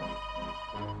just what?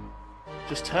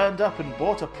 Just turned up and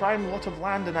bought a prime lot of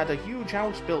land and had a huge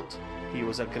house built. He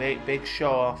was a great big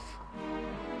show-off.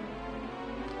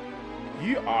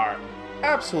 You are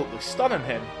absolutely stunning,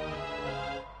 him.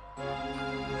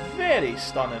 Very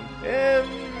stunning.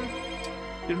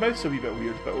 Your mouth's a wee bit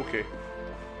weird, but okay.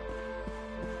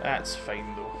 That's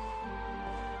fine, though.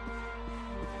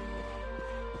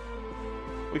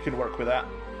 We can work with that.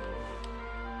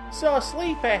 So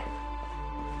sleepy.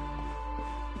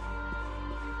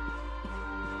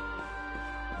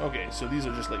 Okay, so these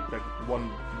are just like big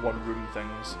one room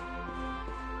things.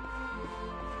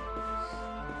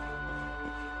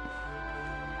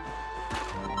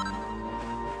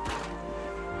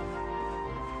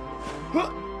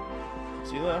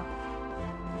 See you there.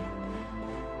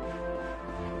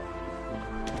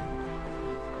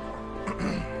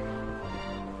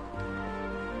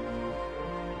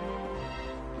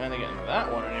 Kinda getting that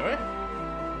one anyway.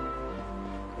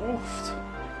 Oofed.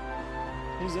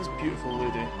 Who's this beautiful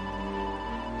lady?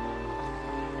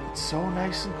 It's so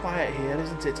nice and quiet here,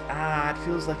 isn't it? Ah, it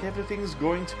feels like everything's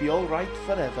going to be alright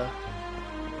forever.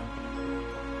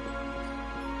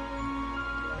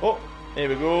 Oh, there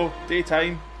we go.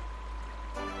 Daytime.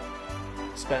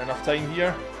 Spent enough time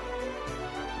here.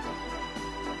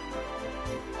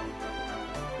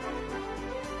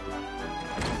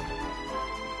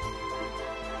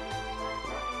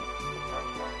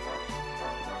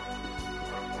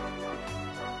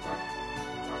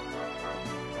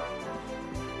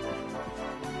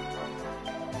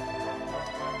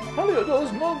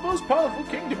 Heliodor's not the most powerful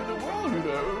kingdom in the world, you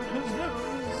know. It has never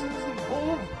full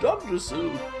of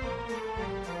Dundrasil.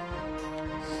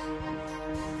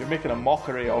 You're making a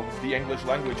mockery of the English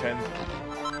language, hen.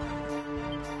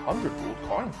 100 gold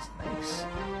coins, nice.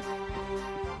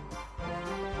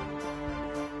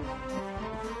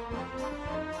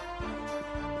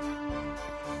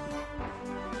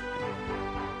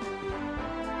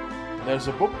 There's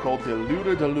a book called The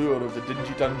Allure of the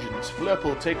Dingy Dungeons.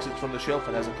 Flurple takes it from the shelf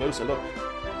and has a closer look.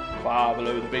 Far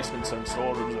below the basements and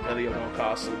storerooms of Heliodor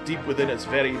Castle, deep within its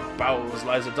very bowels,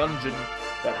 lies a dungeon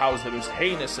that houses the most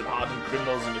heinous and hardened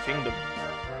criminals in the kingdom.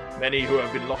 Many who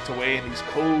have been locked away in these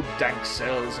cold, dank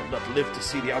cells have not lived to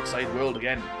see the outside world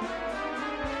again.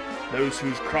 Those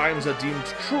whose crimes are deemed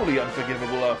truly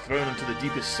unforgivable are thrown into the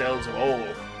deepest cells of all,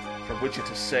 from which it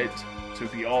is said to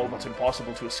be all but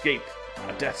impossible to escape.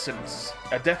 A death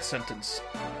sentence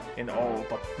in all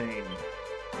but name.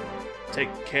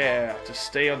 Take care to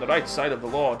stay on the right side of the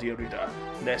law, dear reader,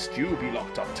 lest you be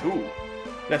locked up too.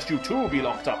 Lest you too be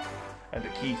locked up, and the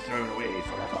key thrown away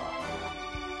forever.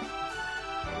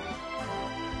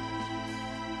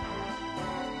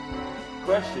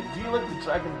 Question, do you like the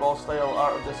Dragon Ball style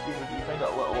art of this game, or do you find it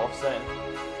a little offsetting?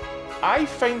 I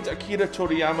find Akira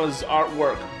Toriyama's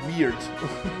artwork weird.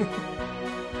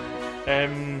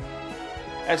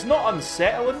 It's not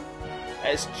unsettling,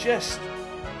 it's just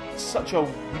such a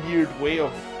weird way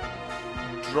of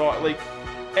drawing. Like,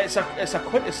 it's a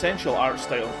quintessential art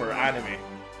style for anime.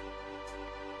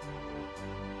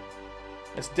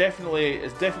 It's definitely a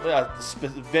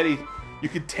very, you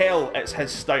could tell it's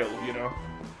his style, you know.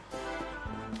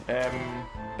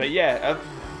 But yeah,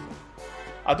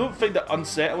 I don't find it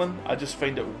unsettling. I just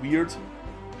find it weird.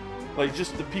 Like,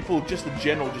 just the people, just in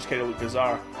general, just kind of look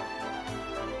bizarre.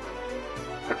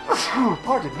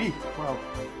 Pardon me. Wow.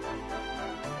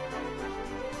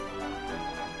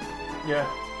 Yeah.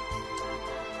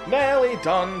 Nearly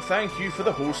done. Thank you for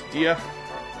the host, dear.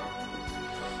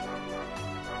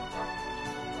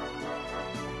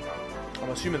 I'm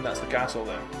assuming that's the castle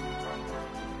then.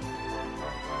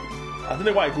 I don't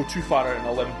know why I go too far out on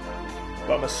a limb,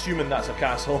 but I'm assuming that's a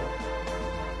castle.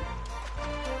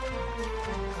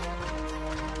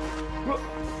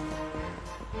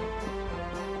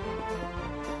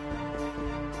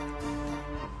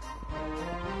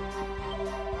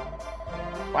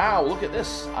 Wow, look at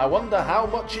this. I wonder how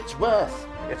much it's worth.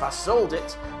 If I sold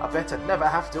it, I bet I'd never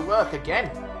have to work again.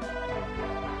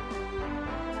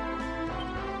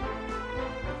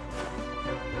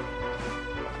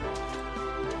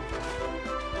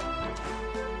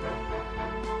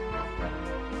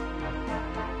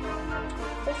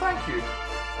 Well, thank you.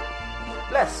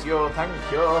 Bless you, thank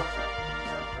you.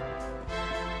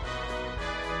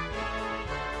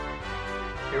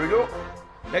 Here we go.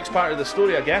 Next part of the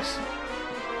story, I guess.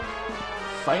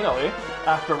 Finally,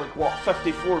 after like, what,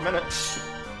 54 minutes?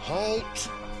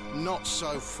 Halt! Not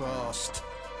so fast.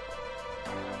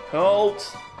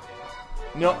 Halt!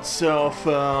 Not so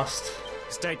fast.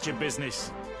 State your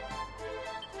business.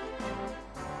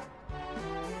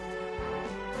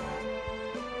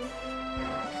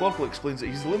 Longplay explains that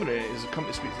he's the luminary and he's come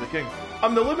to speak to the king.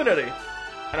 I'm the luminary!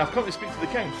 And I've come to speak to the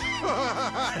king.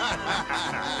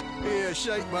 Here,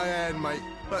 shake my hand, mate.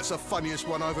 That's the funniest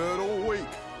one I've heard all week.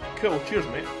 Cool, cheers,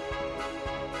 mate.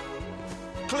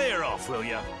 Clear off, will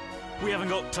ya? We haven't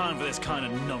got time for this kind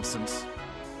of nonsense.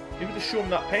 Maybe to show him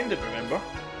that pendant, remember?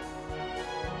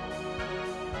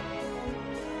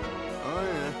 Oh,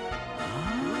 yeah.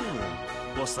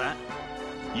 What's that?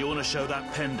 You want to show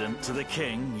that pendant to the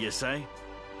king, you say?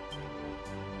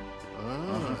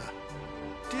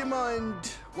 Do you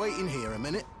mind waiting here a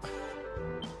minute?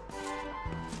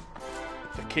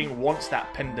 The king wants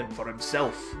that pendant for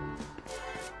himself.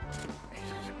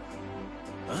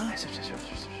 Huh?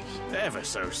 Ever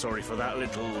so sorry for that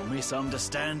little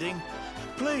misunderstanding.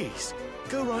 Please,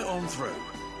 go right on through.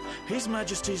 His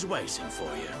Majesty's waiting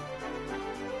for you.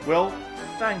 Well,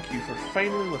 thank you for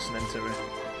finally listening to me.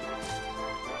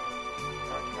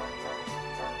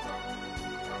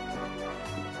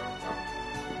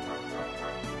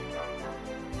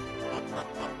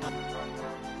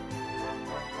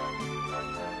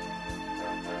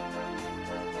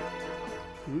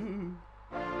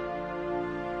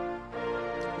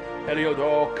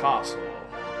 Heliodor Castle.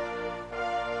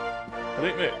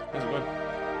 Hey mate, how's it going?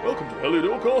 Welcome to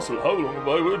Heliodor Castle. How long have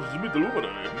I waited to meet the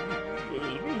luminary?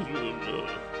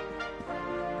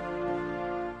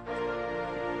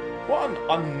 What an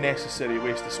unnecessary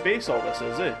waste of space all this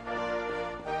is, eh?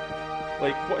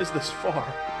 Like, what is this for?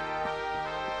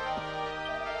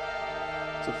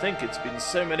 To think it's been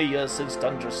so many years since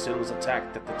Dundrasil was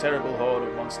attacked at the terrible horde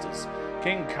of monsters.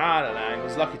 King Carnalang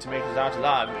was lucky to make it out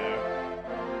alive, though.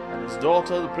 And his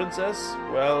daughter, the princess,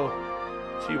 well,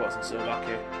 she wasn't so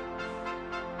lucky.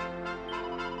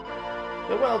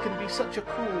 The world can be such a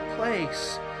cruel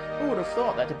place. Who would have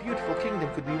thought that a beautiful kingdom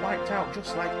could be wiped out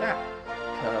just like that?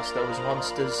 Curse those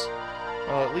monsters.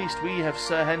 Well, at least we have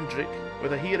Sir Hendrik.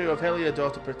 With a hero of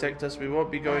Heliodor to protect us, we won't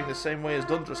be going the same way as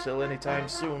Dundrasil anytime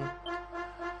soon.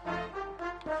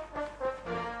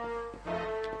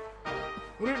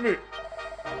 Right, mate.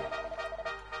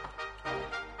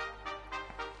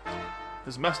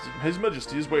 His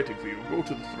Majesty is waiting for you. Go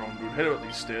to the throne room, head out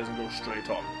these stairs, and go straight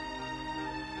on.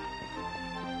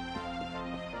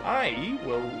 I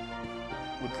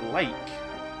would like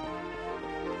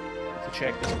to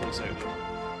check this place out.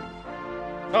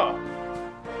 Oh.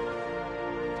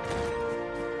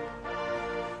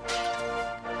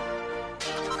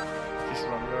 Just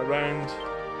running around.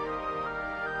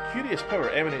 Curious power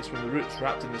emanates from the roots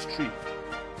wrapped in this tree.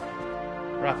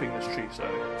 Wrapping this tree,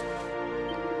 sorry.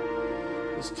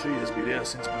 This tree has been here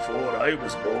since before I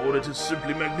was born. It is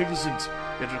simply magnificent.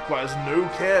 It requires no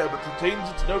care, but retains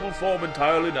its noble form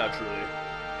entirely naturally.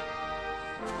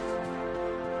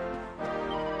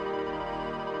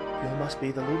 You must be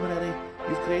the luminary.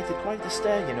 You've created quite a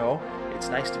stir, you know. It's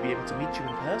nice to be able to meet you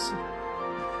in person.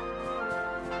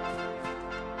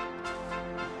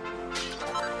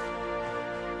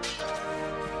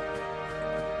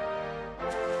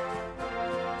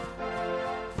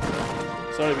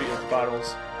 Sorry about your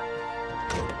barrels.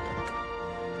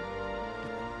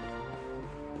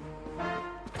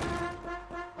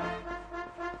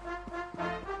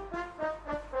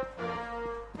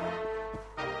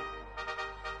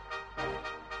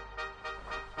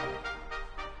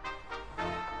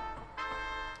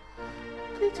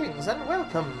 Greetings and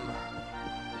welcome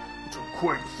To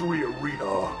Quake 3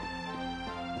 Arena.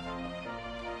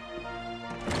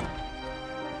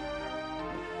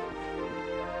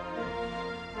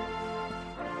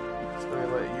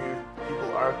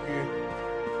 Argue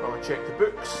while I check the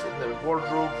books in the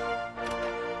wardrobe.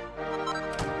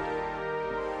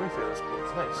 Wayfarer's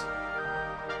clothes, nice.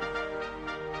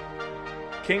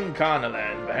 King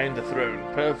Carnalan behind the throne.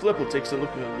 Flipple takes a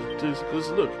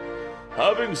closer look.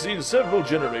 Having seen several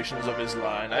generations of his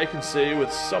line, I can say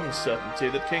with some certainty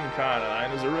that King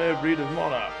Carnalan is a rare breed of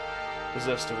monarch,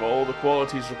 possessed of all the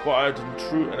qualities required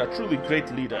and a truly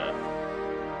great leader.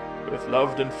 Both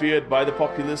loved and feared by the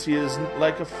populace, he is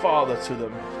like a father to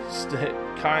them,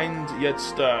 kind yet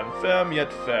stern, firm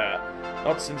yet fair.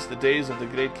 Not since the days of the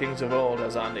great kings of old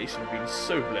has our nation been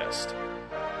so blessed.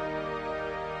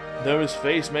 Though his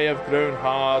face may have grown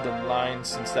hard and lined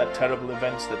since that terrible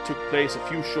event that took place a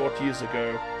few short years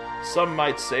ago, some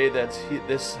might say that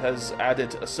this has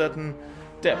added a certain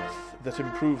depth that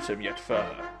improves him yet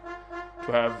further.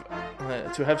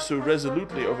 To have so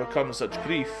resolutely overcome such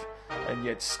grief, and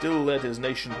yet still led his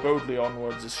nation boldly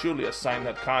onwards, is surely a sign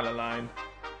that Carnalan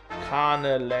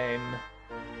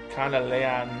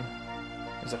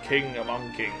is a king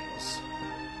among kings.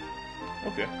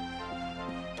 Okay.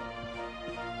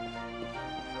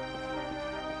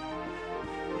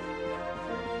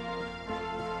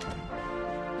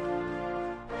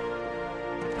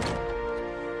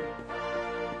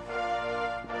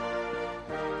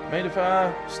 Mind if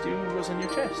stew was in your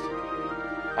chest?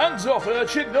 Hands off,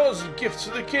 urchin! Those are gifts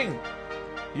for the king.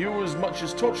 You as much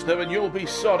as touch them and you'll be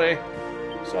sorry.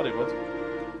 Sorry, bud.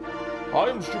 I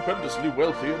am stupendously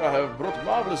wealthy and I have brought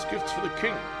marvellous gifts for the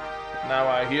king. Now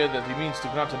I hear that he means to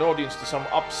grant an audience to some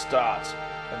upstart,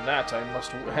 and that I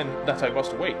must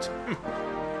wait.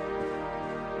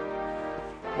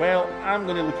 Well, I'm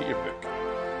going to look at your book.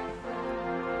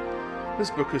 This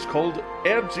book is called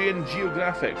Erdrian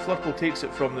Geographic. Flurple takes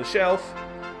it from the shelf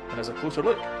and has a closer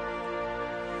look.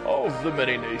 Of the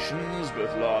many nations,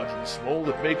 both large and small,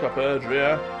 that make up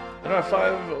Erdria, there are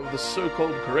 5 of the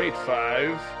so-called Great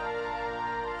Five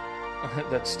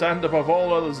that stand above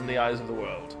all others in the eyes of the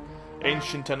world.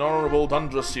 Ancient and honourable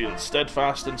Dundrasil,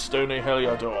 steadfast and stony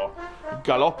Heliodor,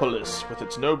 Gallopolis with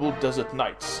its noble desert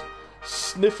knights,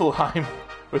 Sniffelheim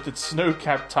with its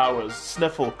snow-capped towers,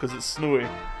 Sniffle because it's snowy,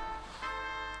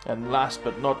 and last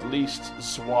but not least,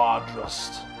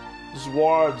 Zwardrust,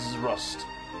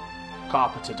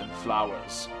 carpeted in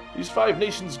flowers. These 5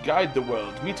 nations guide the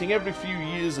world, meeting every few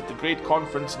years at the great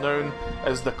conference known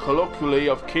as the Colloquially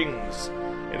of Kings,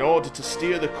 in order to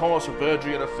steer the course of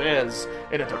Erdrian affairs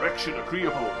in a direction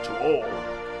agreeable to all.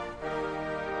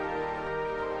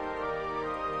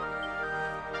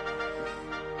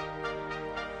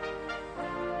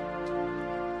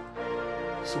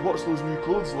 So what's those new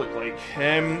clothes look like?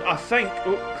 I think...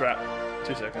 Oh, crap.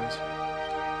 2 seconds.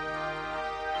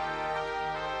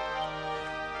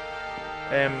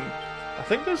 I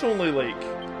think there's only, like,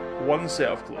 1 set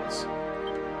of clothes.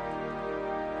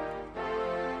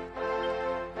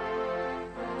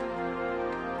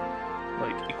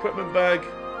 Like, equipment bag,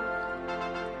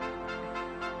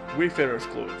 Wayfarer's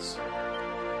clothes.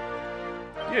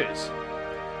 Yes.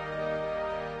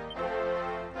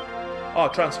 Oh,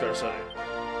 transfer, sorry.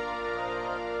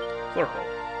 Flurple.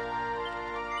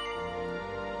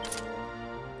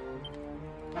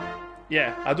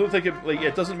 Yeah, I don't think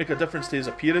it doesn't make a difference to his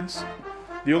appearance.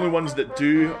 The only ones that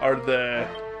do are the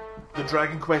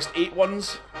Dragon Quest 8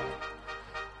 ones.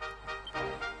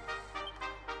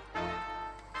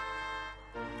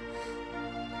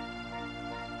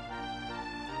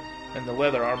 And the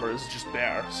leather armor is just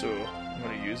better, so I'm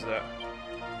going to use that.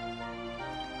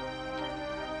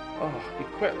 Oh,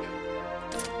 equip.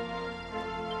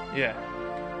 Yeah.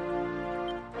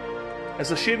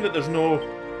 It's a shame that there's no...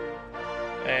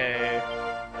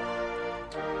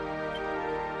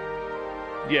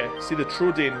 yeah, see the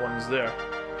Trodain ones there.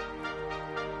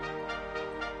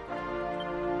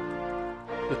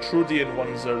 The Trodain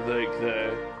ones are like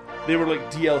the... They were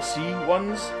like DLC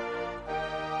ones.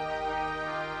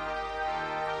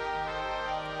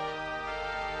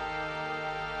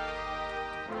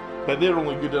 But they're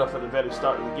only good enough at the very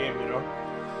start of the game, you know.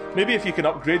 Maybe if you can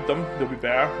upgrade them, they'll be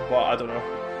better, but I don't know.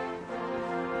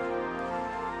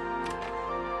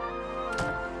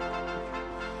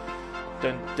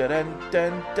 Dun dun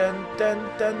dun dun dun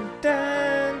dun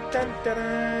dun dun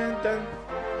dun dun.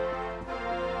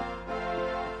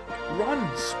 Run,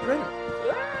 sprint.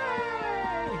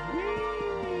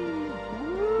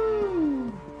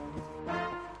 Woo.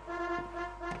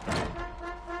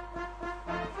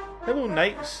 Hello,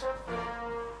 knights.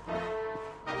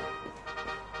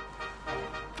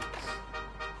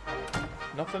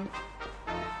 Nothing.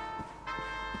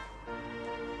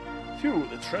 Phew,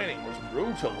 the training was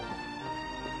brutal.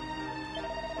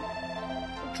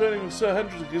 Training with Sir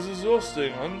Hendrik is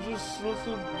exhausting. I'm just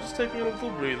taking a little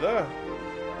breather.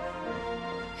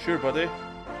 Sure, buddy.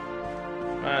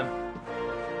 Man.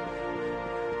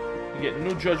 You get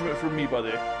no judgment from me,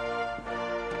 buddy.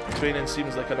 Training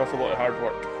seems like an awful lot of hard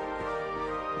work.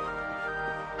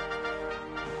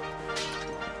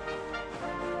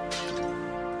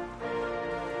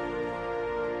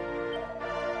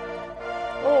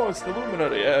 Oh, it's the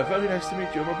Luminary. Very nice to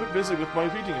meet you. I'm a bit busy with my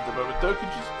reading at the moment, though. Could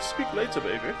you speak later,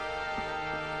 baby?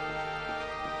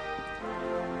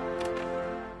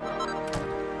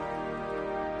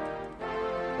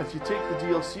 If you take the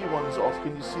DLC ones off,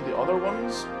 can you see the other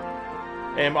ones?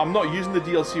 I'm not using the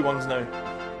DLC ones now.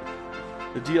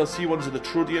 The DLC ones are the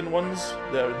Trodain ones.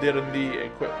 They're in the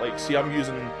equip. Like, see, I'm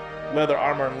using leather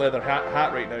armor and leather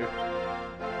hat right now. I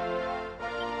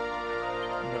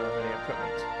don't have any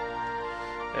equipment.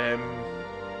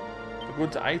 If I go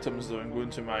into items though and go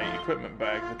into my equipment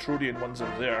bag, the Trodain ones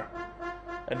are there.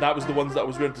 And that was the ones that I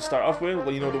was wearing to start off with.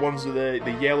 You know, the ones with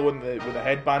the yellow and with the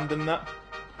headband and that.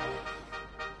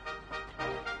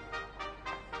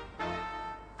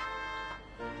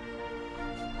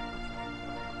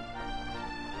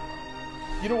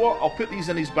 You know what? I'll put these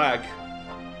in his bag.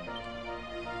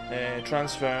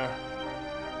 Transfer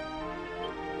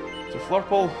to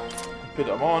Flurple. Put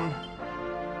them on.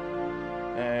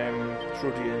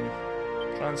 Trodain.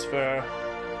 Transfer.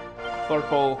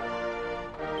 Flurple.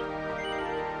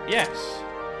 Yes.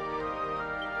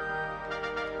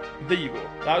 There you go.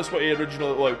 That was what he originally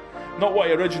looked like. Not what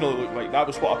he originally looked like. That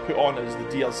was what I put on as the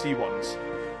DLC ones.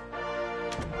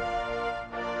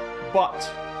 But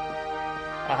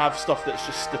I have stuff that's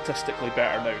just statistically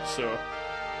better now, so...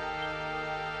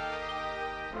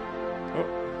 Oh.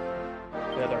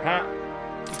 Leather hat.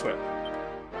 Equip.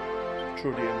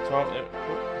 Trodain top.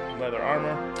 Oh. Leather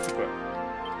armor. Equip.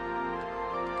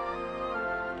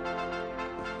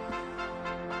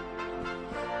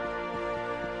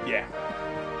 Yeah.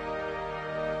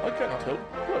 I cannot help.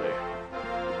 Really.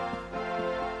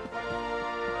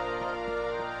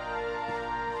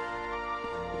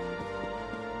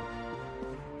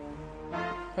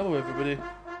 Hello everybody,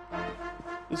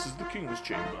 this is the King's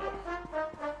Chamber.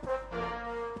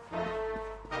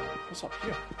 What's up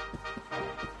here?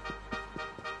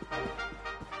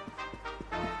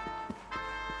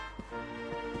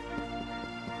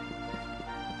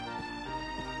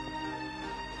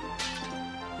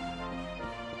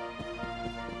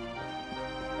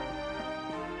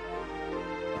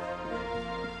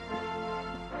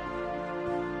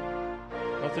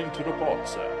 Nothing to report,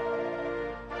 sir.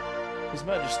 His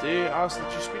Majesty asks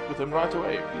that you speak with him right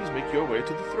away. Please make your way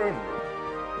to the throne room.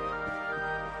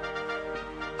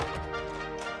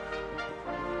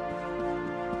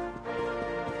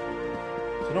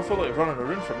 It's an awful lot of running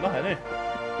around from nothing, eh?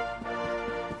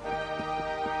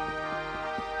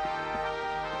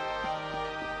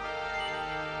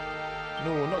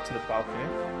 No, not to the balcony.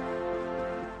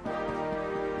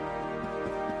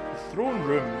 The throne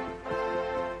room.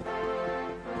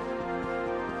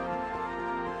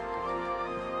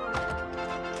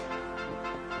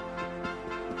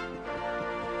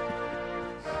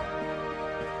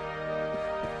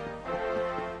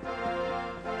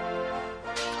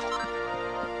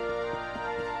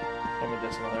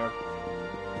 Medicinal herb.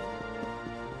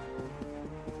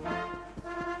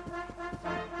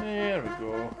 There we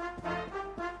go.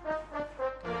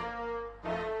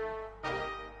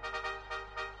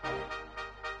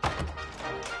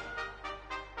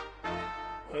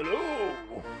 Hello!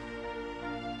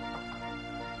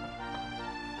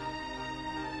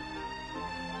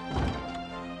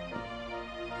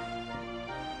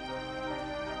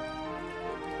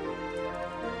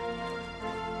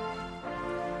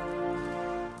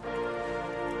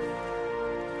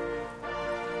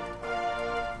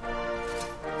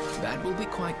 That will be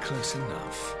quite close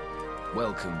enough.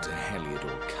 Welcome to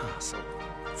Heliodor Castle,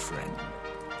 friend.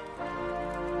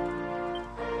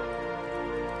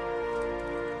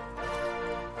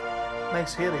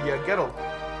 Nice hair of your girl.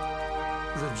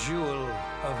 The Jewel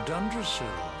of Dundrasil.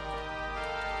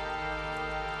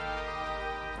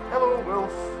 Hello,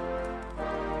 Wolf.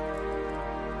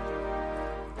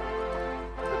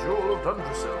 The Jewel of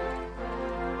Dundrasil.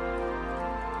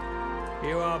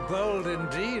 You are bold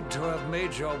indeed to have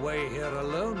made your way here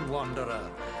alone, Wanderer.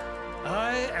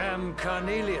 I am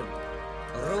Carnelian,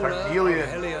 ruler of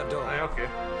Heliodor. Aye, okay.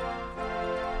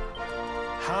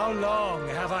 How long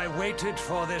have I waited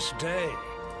for this day?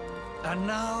 And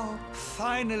now,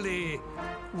 finally,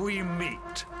 we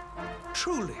meet.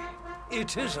 Truly,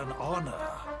 it is an honor.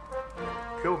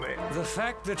 Cool, mate. The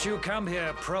fact that you come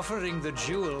here proffering the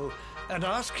jewel and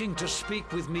asking to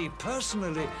speak with me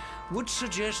personally would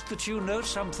suggest that you know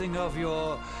something of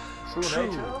your True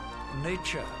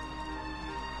nature.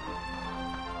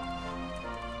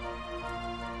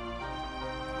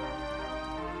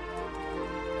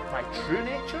 My true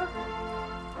nature?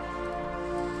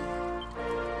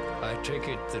 I take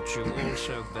it that you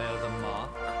also bear the mark?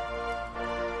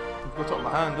 I've got it on my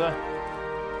hand,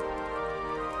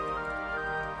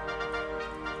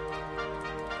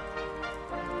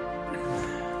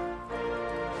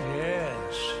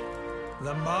 Yes,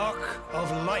 the mark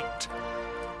of light.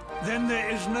 Then there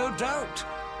is no doubt.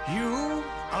 You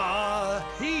are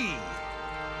he.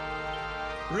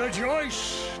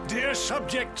 Rejoice, dear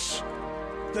subjects.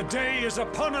 The day is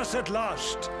upon us at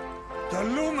last. The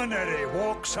luminary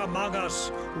walks among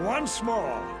us once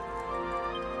more.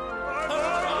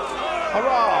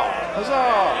 Hurrah!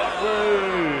 Huzzah!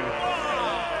 Woo!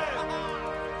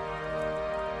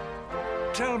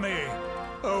 Tell me,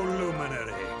 O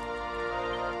luminary,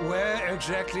 where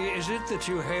exactly is it that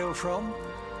you hail from?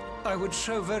 I would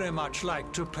so very much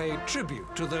like to pay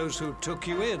tribute to those who took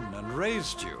you in and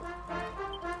raised you.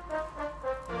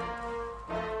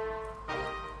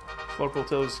 Florple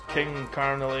tells King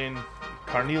Carnelian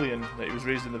that he was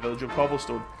raised in the village of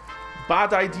Cobblestone.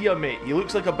 Bad idea, mate. He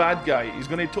looks like a bad guy. He's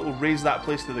going to totally raise that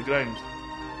place to the ground.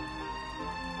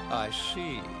 I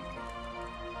see.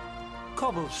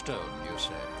 Cobblestone, you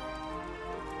say?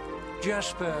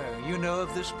 Jasper, you know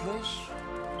of this place?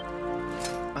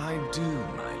 I do,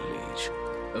 my liege.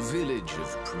 A village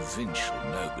of provincial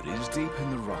nobodies deep in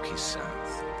the rocky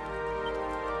south.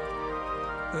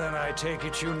 Then I take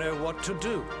it you know what to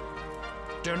do.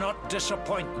 Do not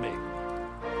disappoint me.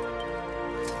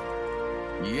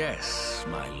 Yes,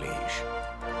 my liege.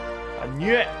 I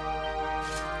knew it!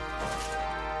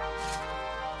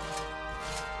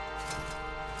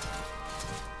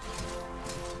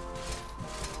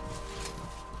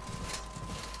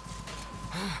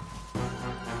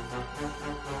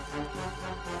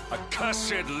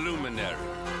 Accursed luminary!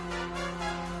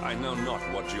 I know not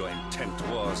what your intent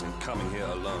was in coming here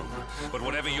alone, but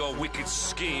whatever your wicked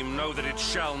scheme, know that it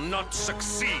shall not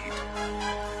succeed.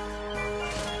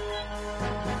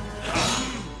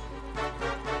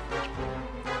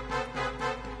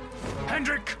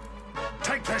 Hendrik,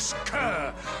 take this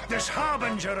cur, this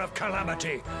harbinger of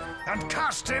calamity, and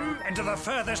cast him into the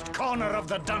furthest corner of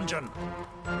the dungeon.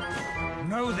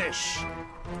 Know this.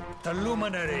 The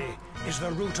luminary is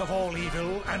the root of all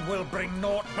evil and will bring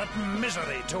naught but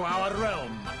misery to our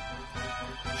realm.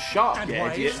 Shut up, And you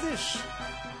why idiot. is this?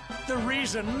 The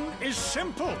reason is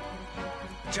simple.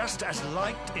 Just as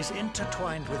light is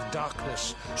intertwined with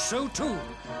darkness, so too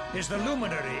is the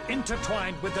luminary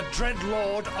intertwined with the dread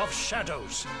lord of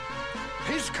shadows.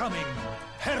 His coming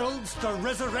heralds the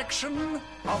resurrection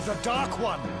of the Dark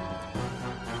One.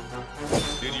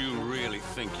 Did you really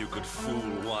think you could fool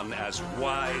one as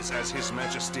wise as His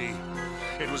Majesty?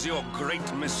 It was your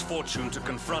great misfortune to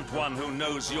confront one who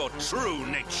knows your true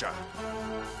nature.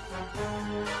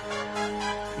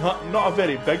 Not a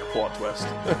very big plot twist.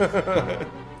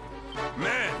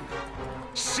 Man,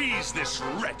 seize this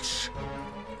wretch!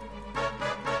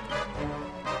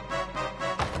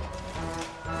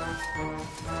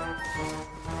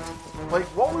 Like,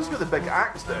 what was with the big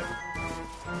axe then?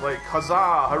 Like,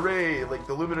 huzzah, hooray, like,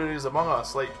 the luminary is among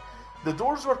us. Like, the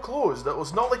doors were closed. It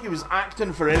was not like he was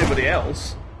acting for anybody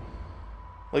else.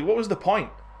 Like, what was the point?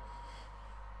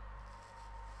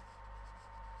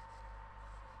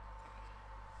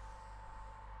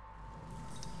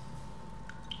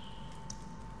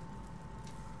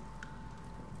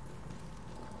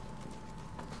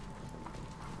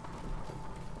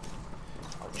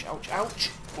 Ouch, ouch,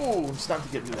 ouch. Oh, I'm starting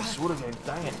to get really sore again.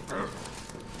 Dang it.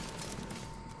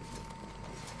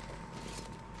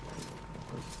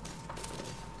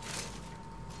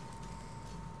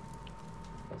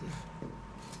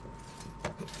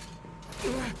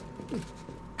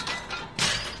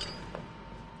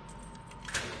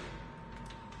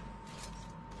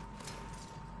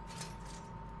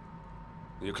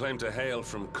 You claim to hail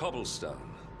from Cobblestone.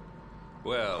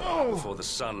 Well, before the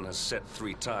sun has set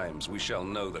 3 times, we shall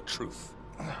know the truth.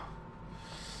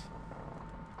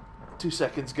 2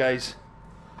 seconds, guys.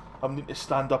 I'm need to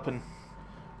stand up and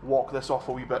walk this off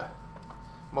a wee bit.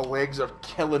 My legs are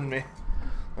killing me.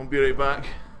 I'll be right back.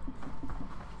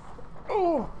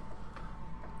 Oh!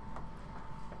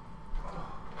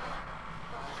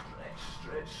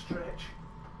 Stretch, stretch, stretch.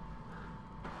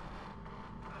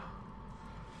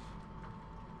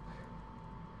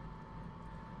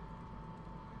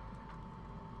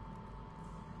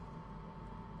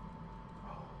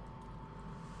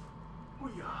 Oh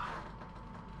yeah.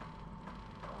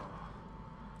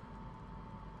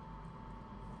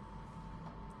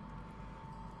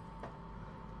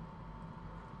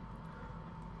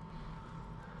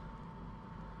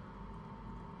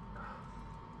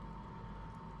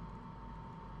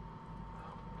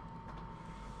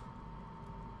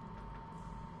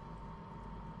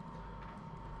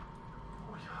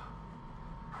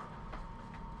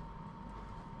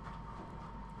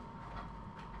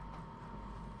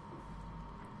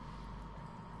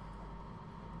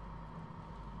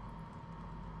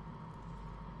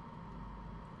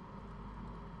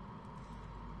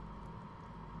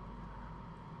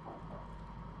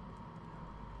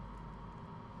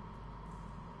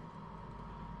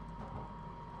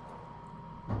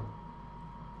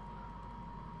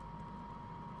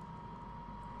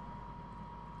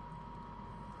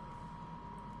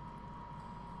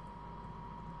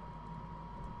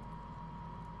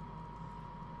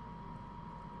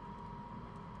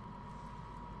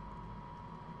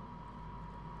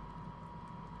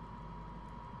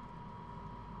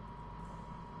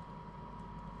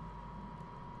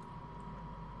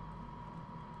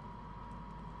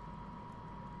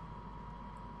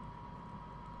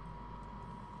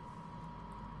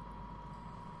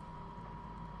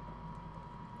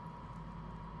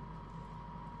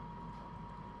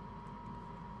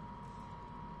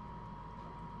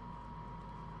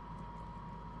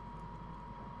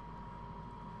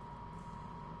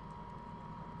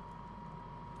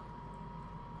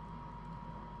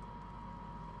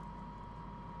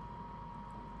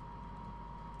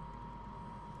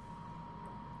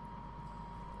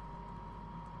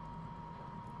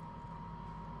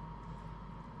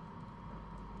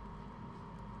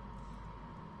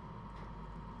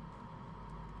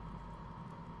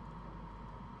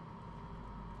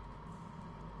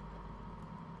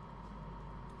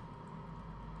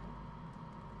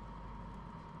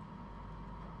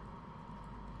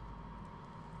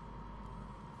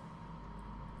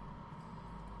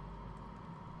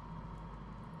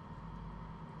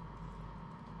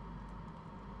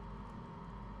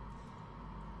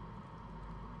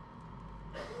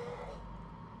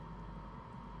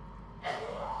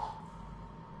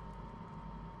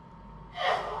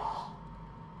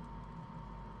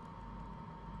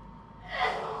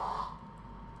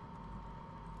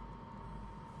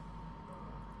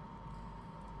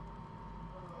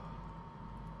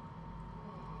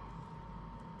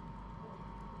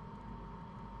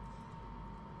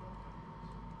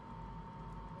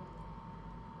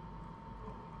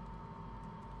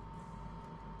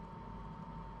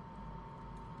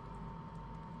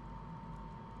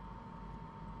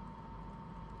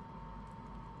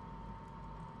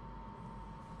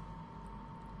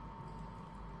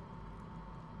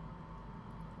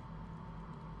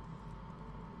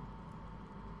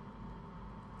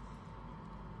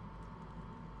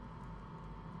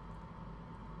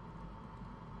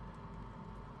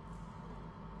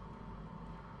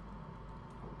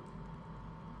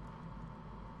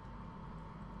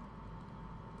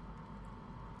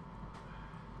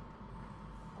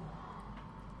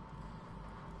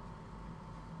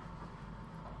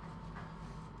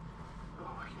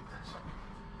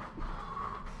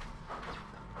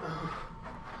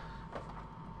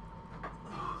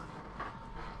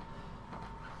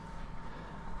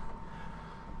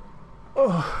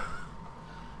 Oh.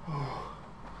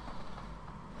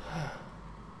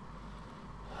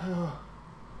 Oh.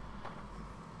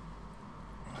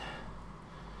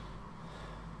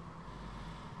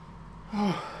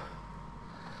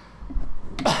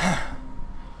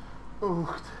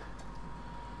 Oh.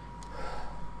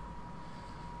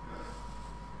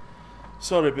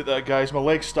 Sorry about that, guys. My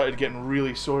legs started getting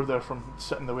really sore there from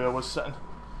sitting the way I was sitting.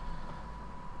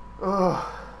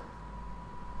 Oh.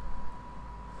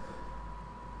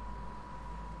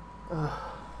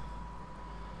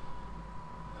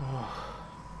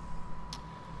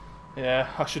 Yeah,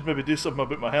 I should maybe do something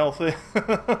about my health, eh?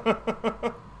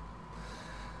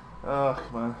 Oh,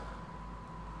 come on.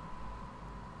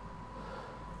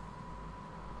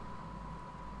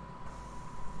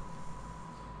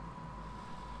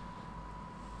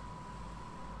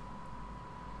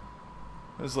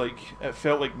 It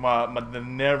felt like the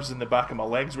nerves in the back of my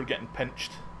legs were getting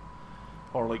pinched.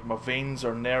 Or like my veins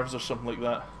or nerves or something like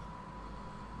that.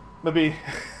 Maybe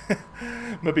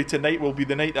maybe tonight will be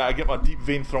the night that I get my deep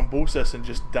vein thrombosis and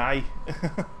just die.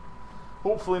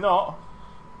 Hopefully not.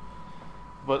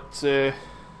 But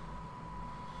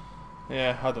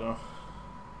yeah, I don't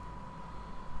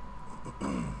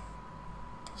know.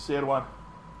 Serwan.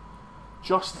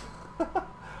 Just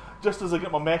as I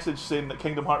get my message saying that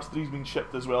Kingdom Hearts 3's been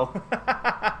shipped as well.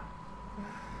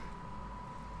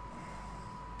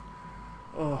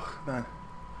 Oh man.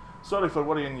 Sorry for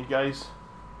worrying you guys.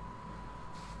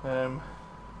 Don't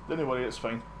worry, it's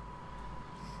fine.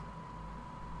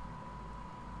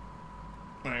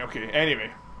 Right, okay,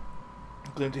 anyway.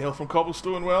 Claim to hail from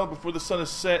Cobblestone. Well, before the sun is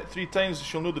set 3 times,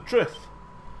 she'll know the truth.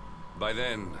 By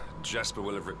then, Jasper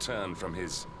will have returned from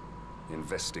his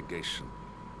investigation.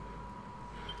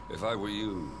 If I were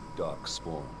you,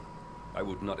 Darkspawn, I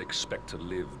would not expect to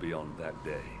live beyond that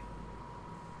day.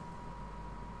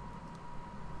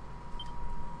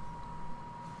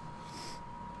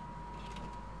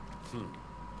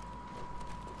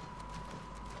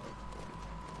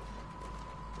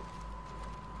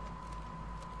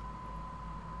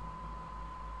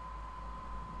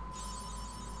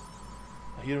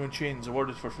 A hero in chains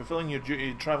awarded for fulfilling your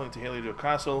duty travelling to Heliodor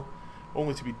Castle,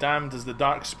 only to be damned as the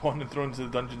Darkspawn and thrown into the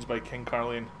dungeons by King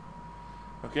Carlian.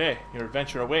 Okay, your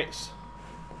adventure awaits.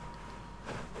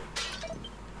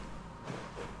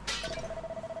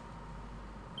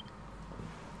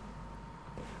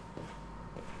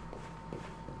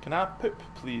 Can I poop,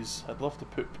 please? I'd love to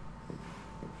poop.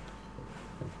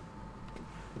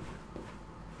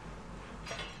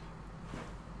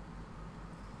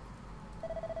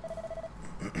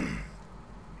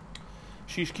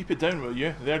 Sheesh, keep it down, will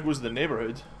you? There goes the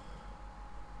neighbourhood.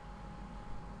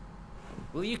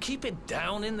 Will you keep it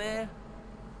down in there?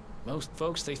 Most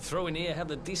folks they throw in here have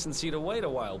the decency to wait a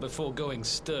while before going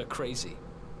stir crazy.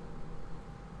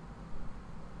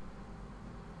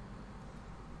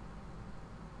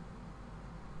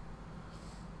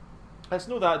 It's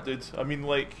no that, dude. I mean,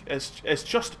 like, it's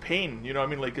just pain, you know what I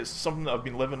mean? Like, it's something that I've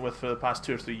been living with for the past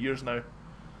 2 or 3 years now.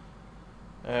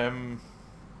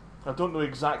 I don't know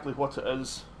exactly what it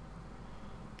is,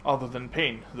 other than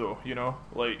pain, though, you know?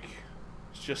 Like,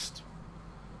 it's just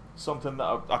something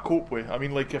that I cope with. I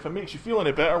mean, like, if it makes you feel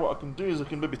any better, what I can do is I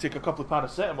can maybe take a couple of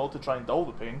paracetamol to try and dull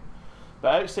the pain.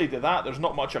 But outside of that, there's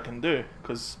not much I can do,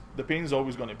 because the pain's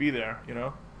always going to be there, you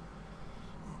know?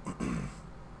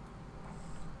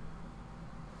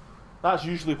 That's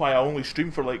usually why I only stream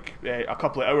for like a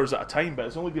couple of hours at a time, but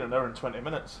it's only been an hour and 20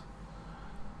 minutes.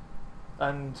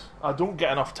 And I don't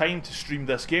get enough time to stream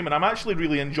this game, and I'm actually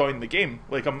really enjoying the game.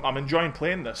 Like, I'm enjoying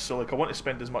playing this, so like I want to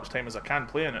spend as much time as I can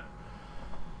playing it.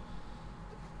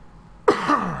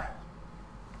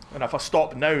 And if I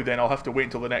stop now, then I'll have to wait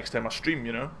until the next time I stream,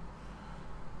 you know?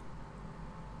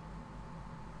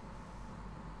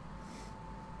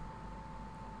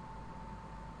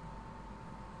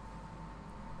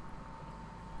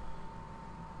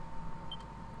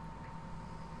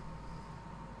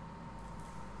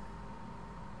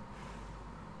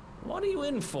 What are you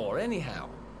in for, anyhow?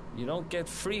 You don't get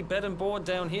free bed and board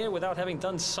down here without having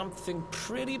done something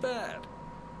pretty bad.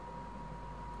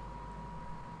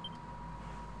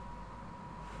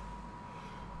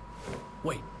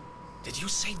 Wait, did you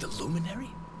say the Luminary?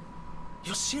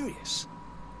 You're serious?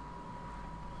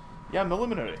 Yeah, I'm the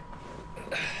Luminary.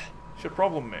 What's your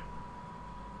problem, mate?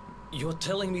 You're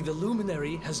telling me the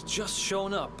Luminary has just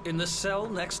shown up in the cell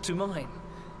next to mine?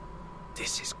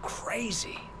 This is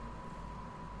crazy.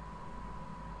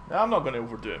 I'm not going to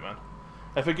overdo it, man.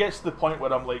 If it gets to the point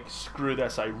where I'm like, screw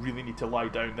this, I really need to lie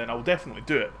down, then I'll definitely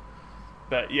do it.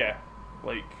 But yeah,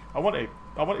 like, I want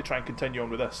to try and continue on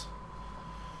with this.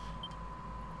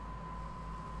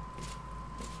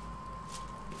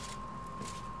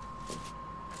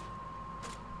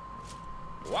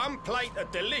 One plate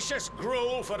of delicious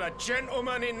gruel for the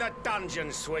gentleman in the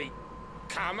dungeon suite.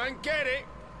 Come and get it.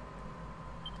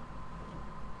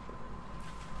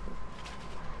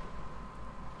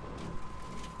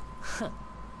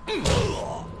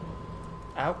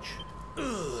 Ouch.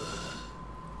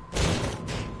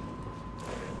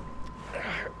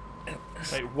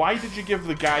 Right, why did you give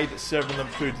the guy that's serving them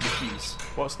food the keys?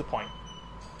 What's the point?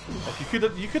 If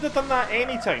you could have done that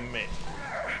any time, mate.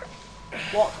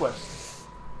 Plot twist.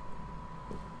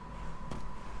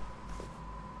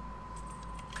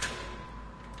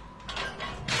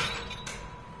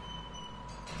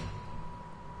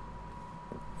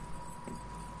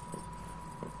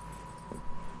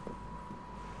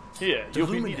 Here, you'll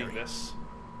be needing this.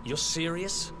 You're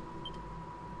serious?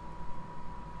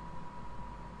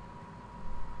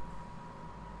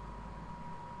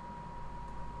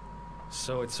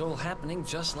 So it's all happening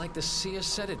just like the seer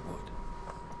said it would.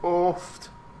 Oofed.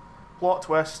 Plot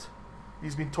twist.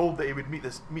 He's been told that he would meet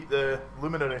the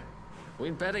luminary.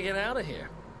 We'd better get out of here.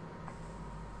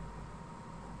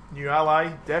 New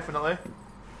ally, definitely.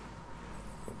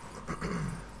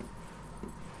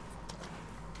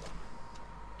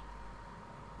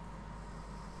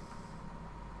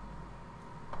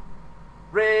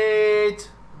 Raid!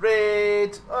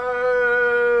 Raid!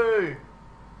 Oh!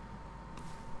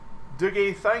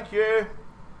 Doogie, thank you.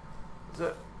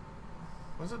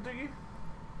 Was it Doogie?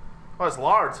 Oh, it's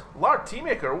Lard. Lard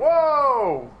Teamaker.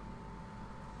 Whoa!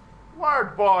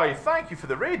 Lard boy, thank you for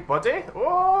the raid, buddy.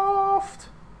 Oofed.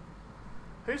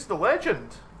 Who's the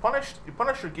legend?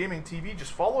 Punisher Gaming TV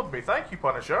just followed me. Thank you,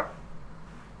 Punisher.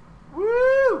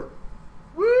 Woo!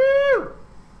 Woo!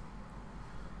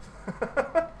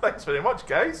 Thanks very much,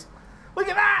 guys. Look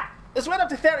at that! It's went up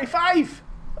to 35!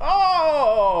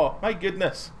 Oh! My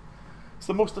goodness. It's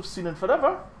the most I've seen in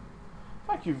forever.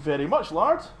 Thank you very much,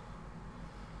 Lard.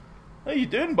 How you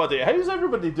doing, buddy? How's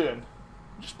everybody doing?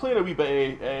 Just playing a wee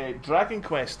bit of Dragon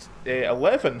Quest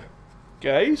 11,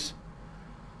 guys.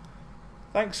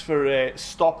 Thanks for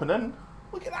stopping in.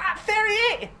 Look at that,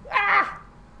 38! Ah!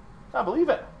 Can't believe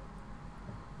it.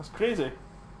 That's crazy.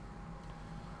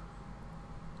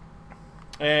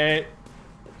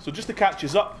 So just to catch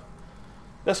us up,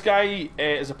 this guy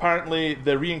is apparently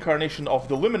the reincarnation of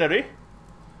the Luminary.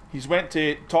 He's went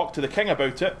to talk to the king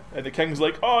about it, and the king's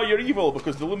like, oh, you're evil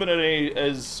because the Luminary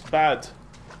is bad.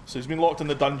 So he's been locked in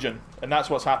the dungeon, and that's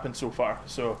what's happened so far.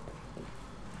 So,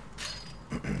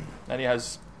 and he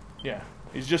has, yeah,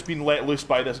 he's just been let loose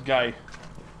by this guy.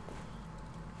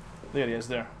 There he is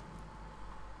there.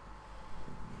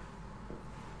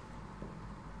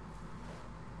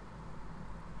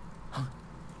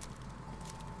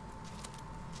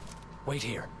 Wait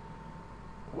here.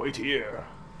 Wait here.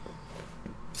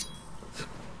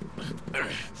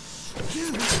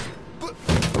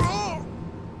 Oh.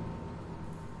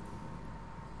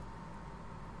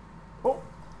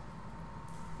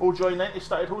 Ojoy90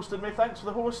 started hosting me. Thanks for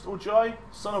the host, Ojoy.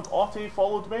 Son of Otti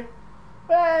followed me.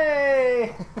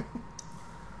 Hey!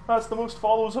 That's the most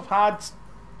follows I've had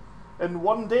in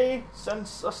one day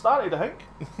since I started, I think.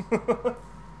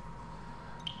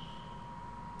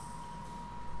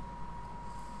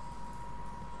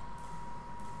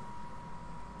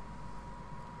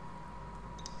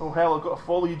 Oh hell, I've got to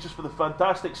follow you just for the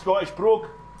fantastic Scottish brogue.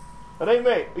 Alright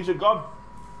mate, here's your gun.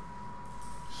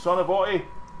 Son of Otti.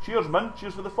 Cheers man,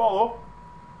 cheers for the follow.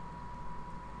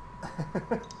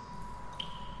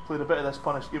 Played a bit of this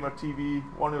Punished Gamer TV.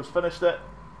 Warnio's finished it.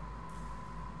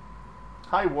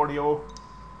 Hi Warnio.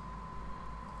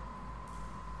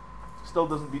 Still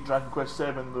doesn't beat Dragon Quest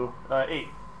 7 though. 8.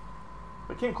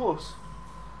 But came close.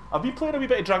 I've been playing a wee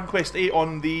bit of Dragon Quest 8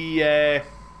 on the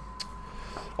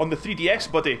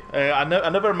 3DS, buddy. I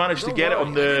never managed to get it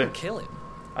on the.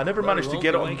 I never managed to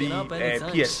get it on the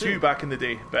PS2 back in the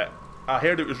day, but I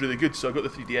heard it was really good, so I got the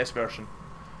 3DS version.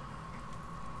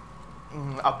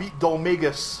 I beat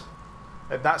Dolmagus,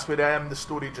 and that's where I am in the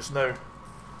story just now.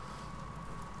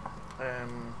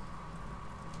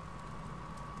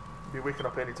 Be waking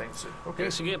up anytime soon. Okay.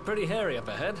 Things get pretty hairy up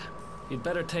ahead. You'd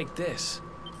better take this.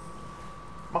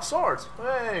 My sword.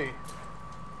 Hey.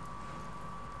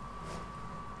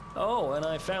 Oh, and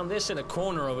I found this in a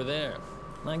corner over there.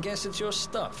 I guess it's your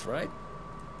stuff, right?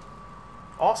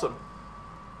 Awesome.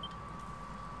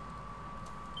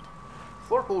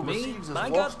 Flurple receives his I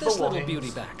lost got this little belongings.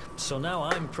 beauty back, so now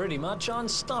I'm pretty much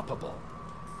unstoppable.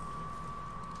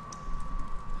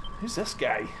 Who's this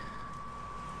guy?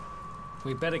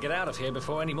 We better get out of here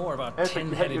before any more of our Epic,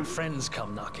 tin-headed friends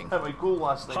come knocking. Hit my goal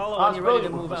last night. Follow when you're ready to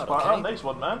brilliant, move out, Sparta. okay? Nice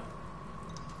one, man.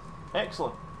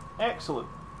 Excellent. Excellent.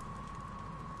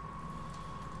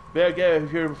 Better get out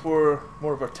of here before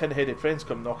more of our tin-headed friends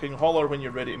come knocking. Holler when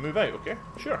you're ready to move out, okay?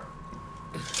 Sure.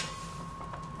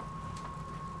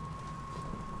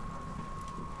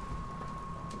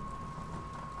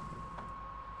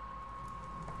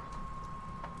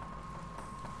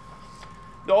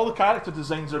 all the character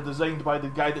designs are designed by the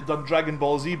guy that done Dragon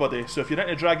Ball Z, buddy. So if you're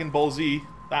into Dragon Ball Z,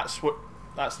 that's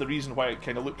the reason why it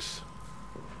kind of looks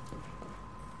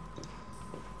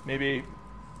maybe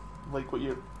like what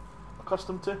you're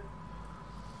accustomed to.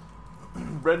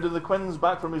 Brendan the Quinn's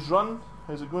back from his run.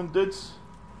 How's it going, dudes?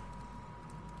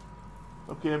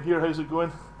 Okay, I'm here. How's it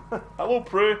going? Hello,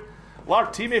 Prue.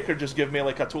 Lark Teamaker just gave me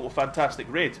like a total fantastic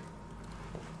raid.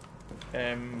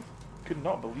 Could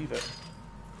not believe it.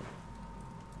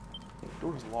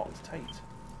 Door is locked tight.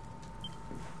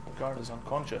 Guard is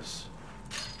unconscious.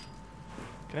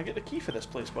 Can I get the key for this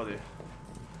place, buddy?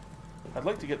 I'd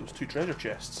like to get those 2 treasure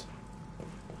chests.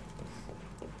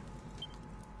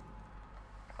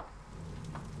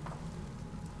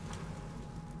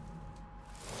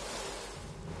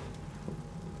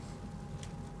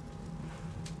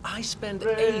 I spend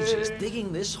ages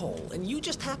digging this hole, and you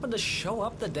just happen to show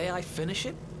up the day I finish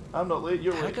it? I'm not late,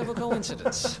 you're late. Heck of a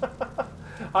coincidence.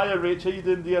 Hiya, Rach, how you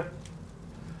doing, dear?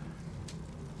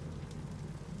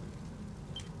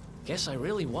 Guess I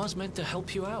really was meant to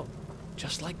help you out,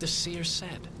 just like the seer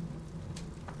said.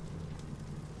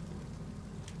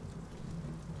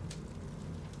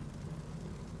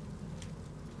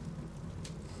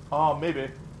 Oh, maybe.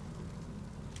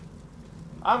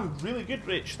 I'm really good,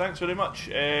 Rach. Thanks very much.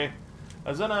 I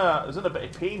was in a bit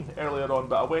of pain earlier on,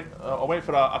 but I went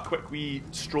for a quick wee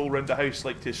stroll around the house,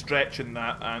 like to stretch and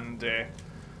that, and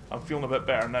I'm feeling a bit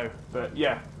better now. But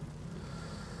yeah,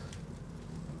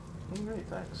 great,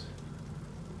 thanks.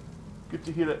 Good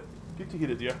to hear it. Good to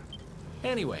hear it, dear.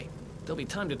 Anyway, there'll be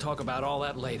time to talk about all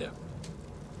that later.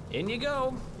 In you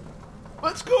go.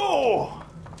 Let's go.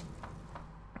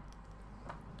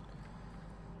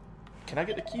 Can I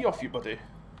get the key off you, buddy?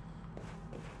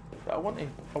 But I want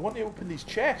to open these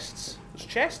chests. There's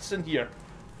chests in here.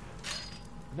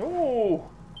 No.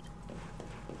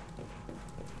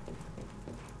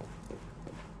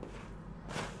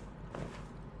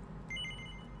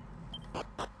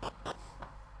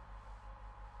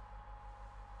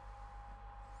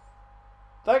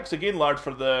 Thanks again, lad,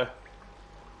 for the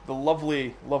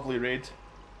lovely, lovely raid.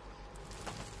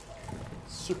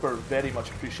 Super, very much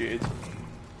appreciated.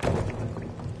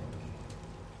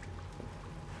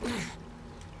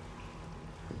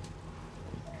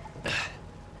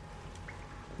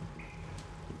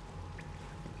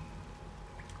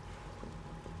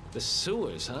 The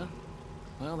sewers, huh?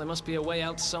 Well, there must be a way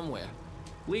out somewhere.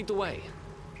 Lead the way.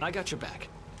 I got your back.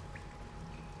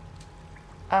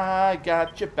 I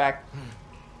got your back.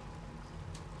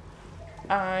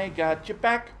 I got your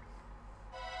back.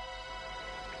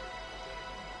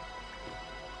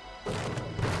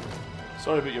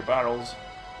 Sorry about your barrels.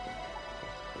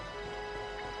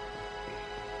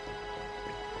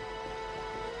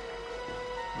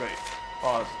 Right.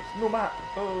 Oh, no map.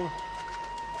 Oh.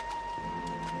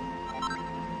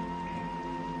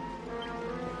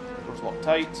 Door's locked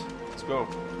tight. Let's go.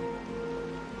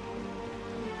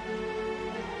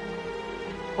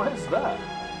 What is that?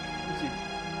 Is he...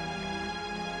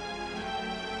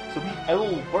 It's a wee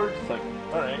owl bird thing.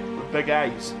 Alright, with big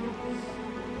eyes.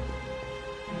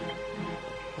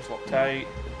 Door's locked tight.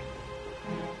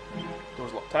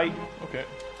 Door's locked tight. Okay.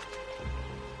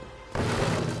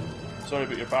 Sorry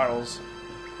about your barrels.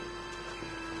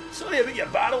 Sorry about your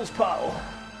barrels, pal.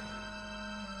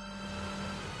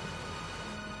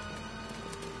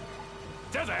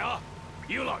 There they are!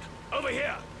 You lot, over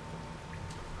here!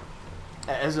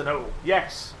 It is an owl.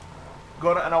 Yes.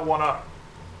 Got it and I wanna...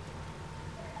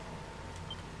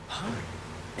 Huh?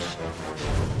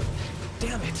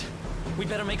 Damn it! We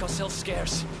better make ourselves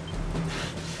scarce.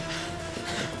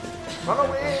 Run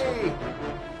away!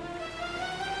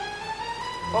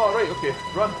 Oh, right, okay.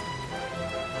 Run.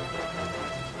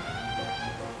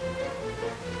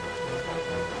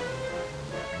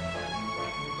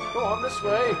 Go on this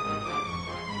way.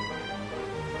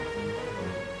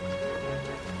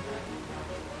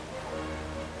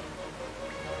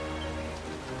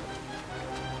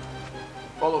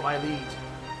 Follow my lead.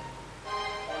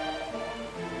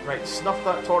 Right, snuff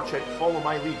that torch out. Follow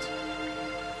my lead.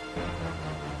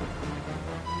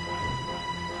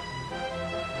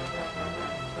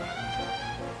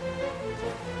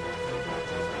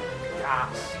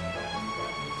 Gas.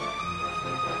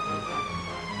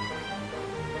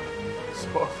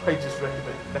 Spotify just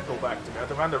recommended Nickelback to me. I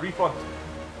demand a refund.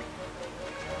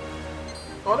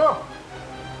 Oh no!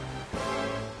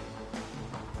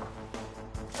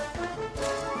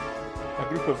 A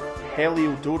group of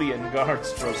Heliodorian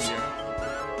guards draws near.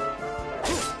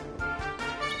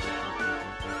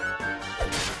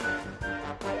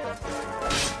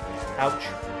 Ouch.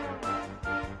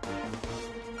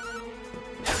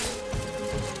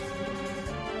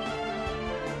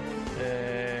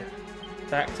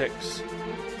 Tactics.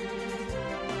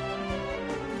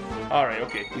 Alright,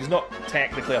 okay. He's not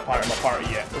technically a part of my party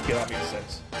yet. Okay, that makes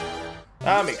sense.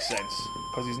 That makes sense.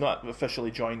 Because he's not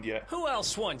officially joined yet. Who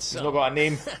else wants some? He's not got a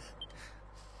name.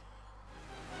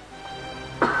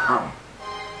 How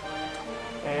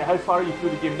far are you through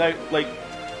the game now? Like,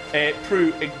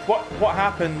 Prue, what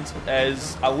happened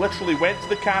is I literally went to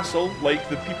the castle like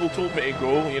the people told me to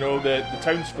go. You know, the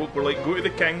townsfolk were like, go to the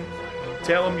king,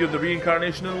 tell him you're the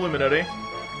reincarnation of the luminary.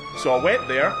 So I went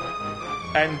there,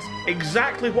 and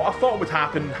exactly what I thought would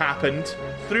happen happened.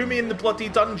 Threw me in the bloody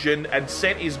dungeon and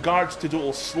sent his guards to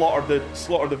total slaughter the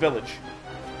village.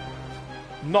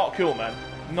 Not cool, man.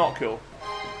 Not cool.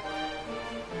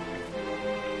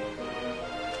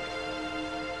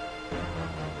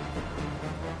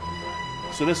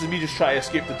 So this is me just trying to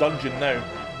escape the dungeon now.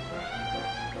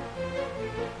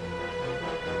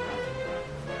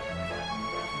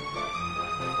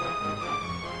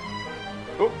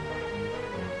 Oh.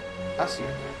 I see.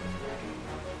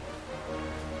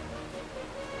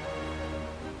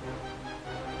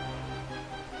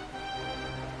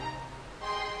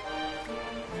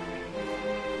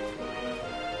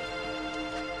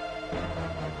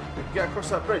 Get across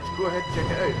that bridge. Go ahead and check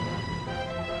it out.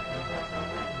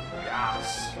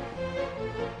 Yes.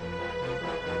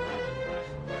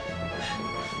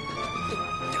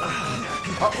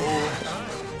 Uh-oh.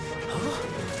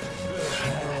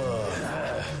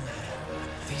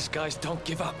 These guys don't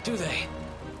give up, do they?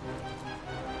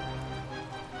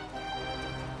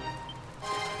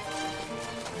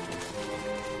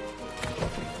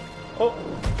 Oh.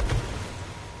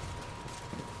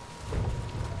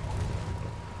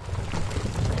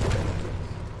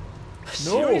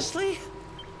 No. Seriously?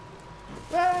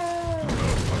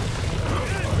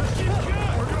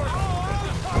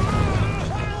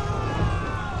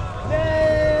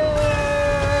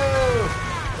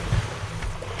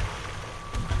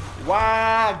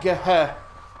 Wag.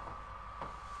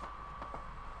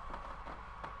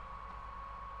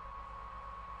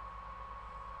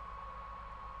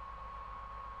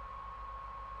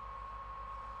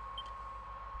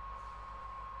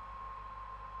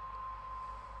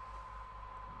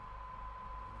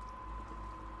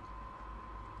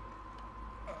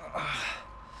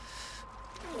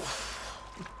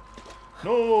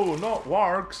 No, not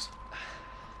wargs.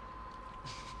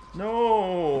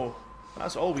 No,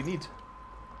 that's all we need.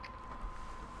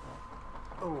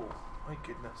 Oh, my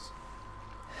goodness.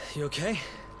 You okay?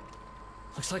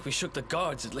 Looks like we shook the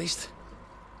guards, at least.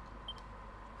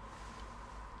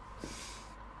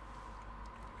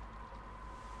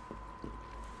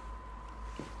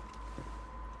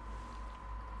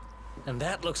 And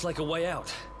that looks like a way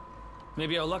out.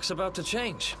 Maybe our luck's about to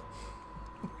change.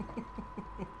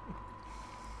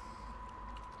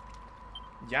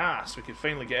 Yes, we can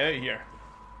finally get out of here.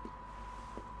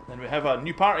 Then we have a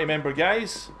new party member,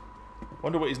 guys.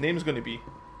 Wonder what his name's going to be.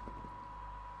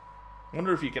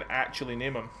 Wonder if you can actually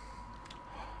name him.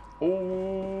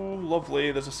 Oh,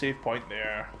 lovely. There's a save point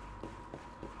there.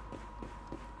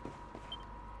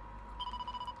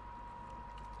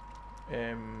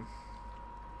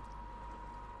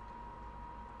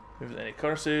 If there's any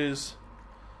curses,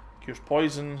 cures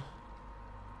poison.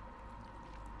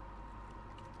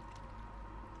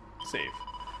 Save.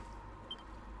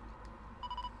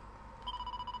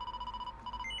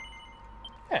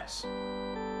 Yes.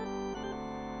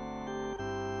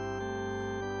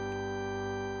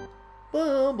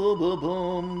 Boom, boom, boom,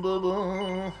 boom, boom,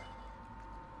 boom.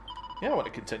 Yeah, I want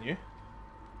to continue.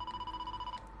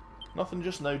 Nothing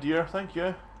just now, dear. Thank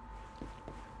you.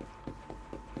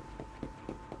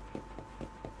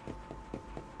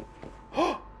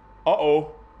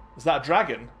 Uh-oh. Is that a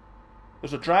dragon?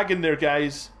 There's a dragon there,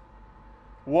 guys.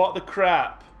 What the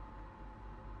crap?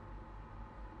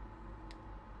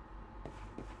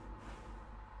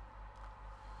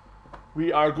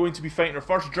 We are going to be fighting our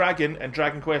first dragon in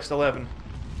Dragon Quest XI.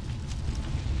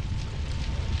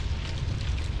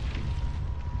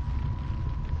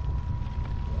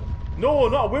 No,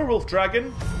 not a werewolf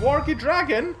dragon. Wargy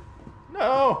dragon?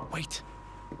 No. Wait,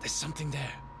 there's something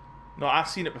there. No, I've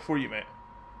seen it before you, mate.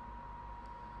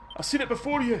 I've seen it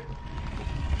before you.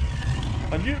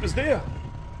 I knew it was there.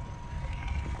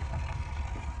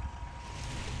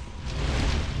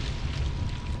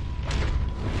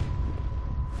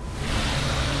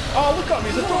 Oh, look at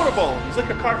him, he's adorable. He's like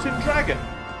a cartoon dragon.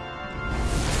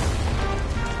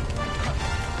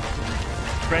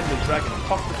 Friendly dragon.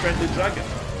 Puff the friendly dragon.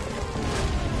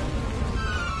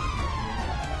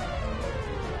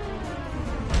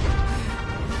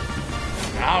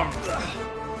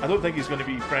 I don't think he's going to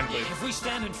be friendly. If we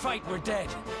stand and fight, we're dead.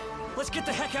 Let's get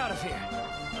the heck out of here.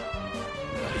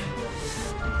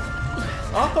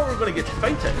 Oh, I thought we were going to get to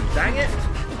fight it. Dang it.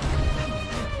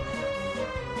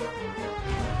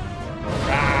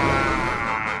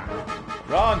 Ah!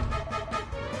 Run!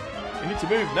 We need to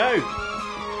move now.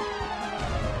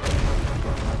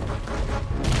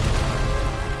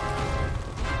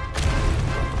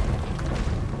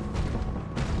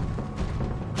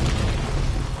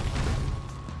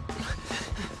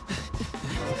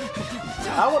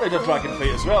 I wanted a dragon fight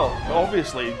as well, but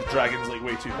obviously the dragon's like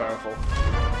way too powerful.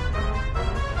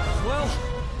 Well,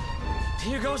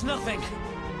 here goes nothing.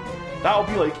 That'll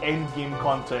be like end game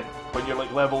content when you're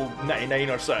like level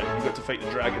 99 or something. You got to fight the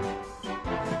dragon.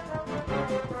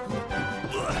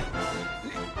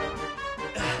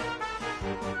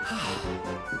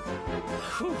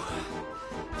 Whew.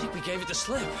 I think we gave it the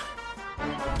slip.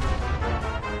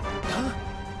 Huh?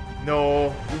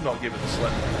 No, we've not given the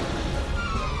slip.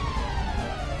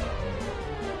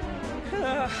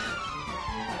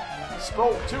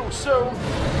 Spoke too soon.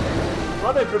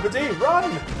 Run, everybody,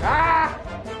 run! Ah!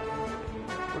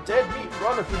 We're dead meat.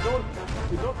 Run if we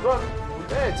don't run. We're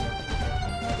dead.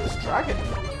 This dragon.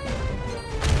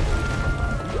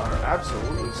 We are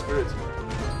absolutely screwed.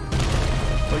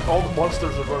 Like all the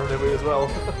monsters are running away as well.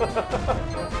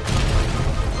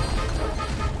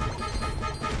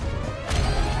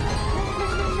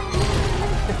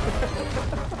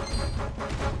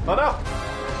 Oh no!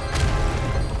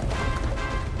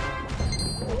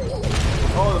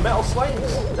 Oh, the metal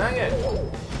slimes! Dang it!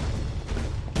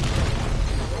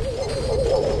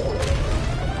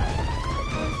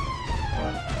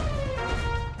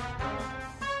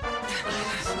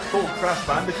 Oh, Crash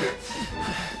Bandicoot.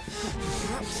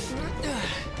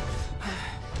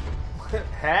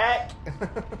 Heck!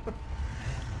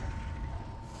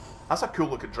 That's a cool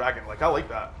looking dragon, like, I like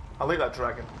that. I like that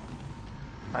dragon.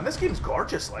 And this game's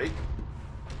gorgeous, like.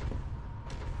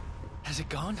 Has it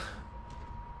gone?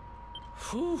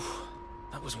 Whew.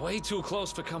 That was way too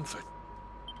close for comfort.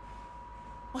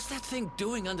 What's that thing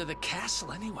doing under the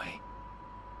castle, anyway?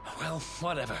 Well,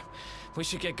 whatever. We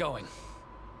should get going.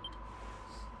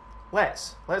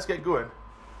 Let's get going.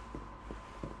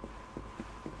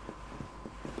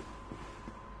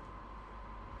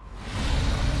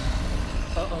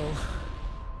 Uh-oh.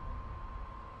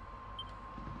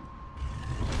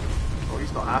 Oh,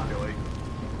 he's not happy, like.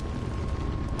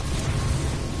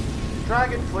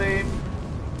 Dragon flame.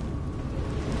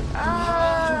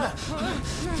 Ah!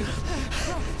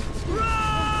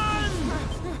 Run!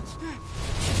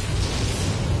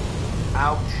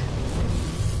 Ouch.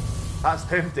 That's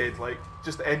him dead, like.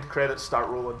 Just the end credits start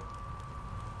rolling.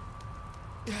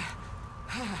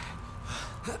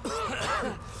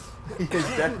 He is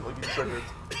definitely been triggered.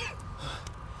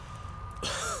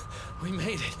 We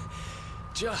made it.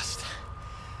 Just.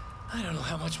 I don't know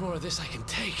how much more of this I can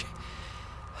take.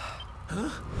 Huh?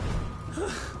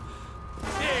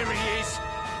 There he is,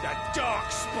 the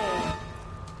Darkspawn.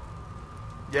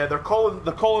 Yeah, they're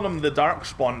calling him the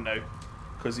Darkspawn now,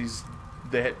 because he's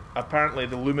apparently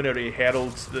the Luminary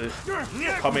heralds the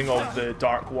coming of the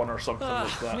Dark One or something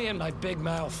like that. Me and my big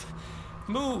mouth.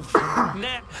 Move,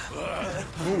 Nat.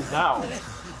 Move now.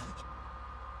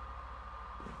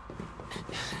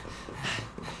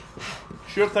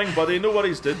 Sure thing, buddy. No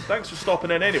worries, dude. Thanks for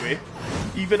stopping in anyway.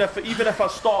 Even if I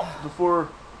stop before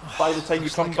by the time you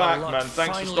come back, man.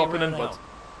 Thanks for stopping in, bud.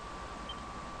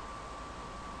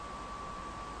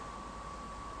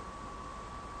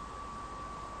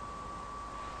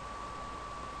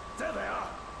 There they are.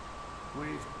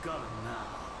 We've got them now.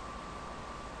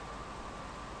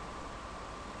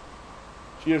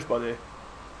 Cheers, buddy.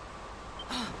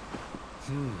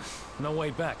 No way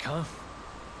back, huh?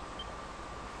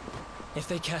 If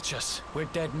they catch us, we're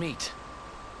dead meat.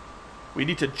 We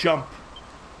need to jump.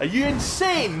 Are you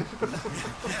insane?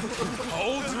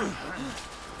 Hold.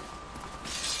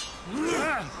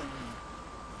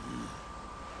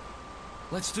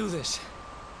 Let's do this.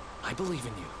 I believe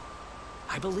in you.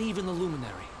 I believe in the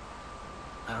Luminary.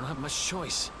 I don't have much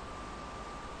choice.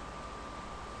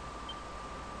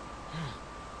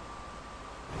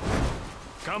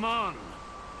 Come on.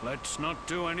 Let's not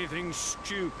do anything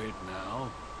stupid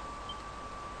now.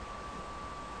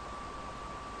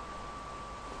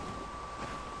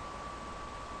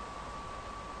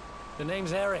 The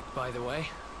name's Eric, by the way.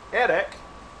 Eric?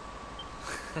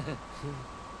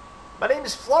 My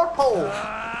name's Florpole.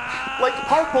 Like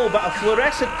purple, but a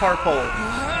fluorescent purple.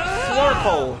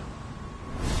 Florpole.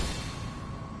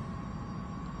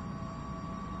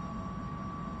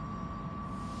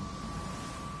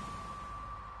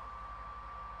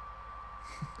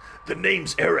 The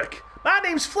name's Eric. My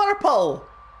name's Flurple.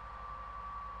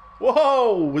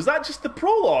 Whoa, was that just the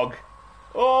prologue?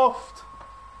 Oft.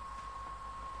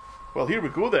 Well, here we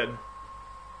go then.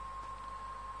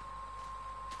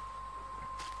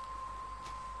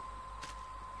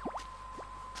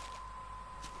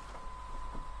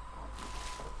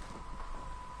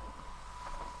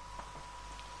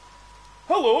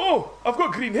 Hello, I've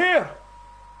got green hair.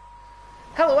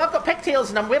 Hello, I've got pigtails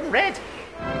and I'm wearing red.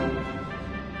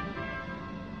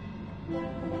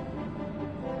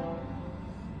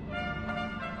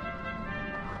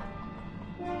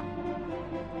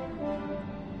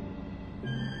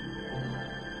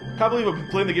 Can't believe I've been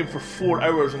playing the game for 4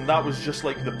 hours and that was just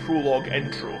like the prologue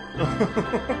intro.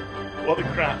 What a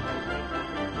crap.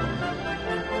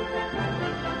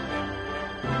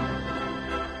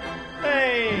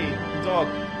 Hey, dog.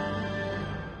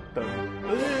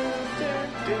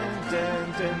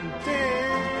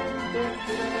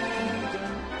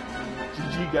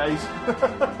 GG, guys.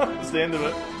 That's the end of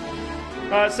it.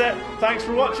 That's it. Thanks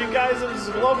for watching, guys. It was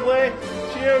lovely.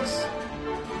 Cheers.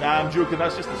 Nah, I'm joking.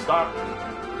 That's just the start.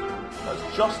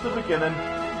 That's just the beginning.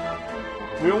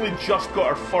 We only just got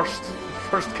our first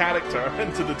character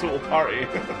into the total party.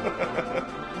 Look at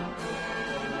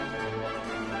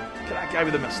that guy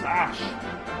with the moustache.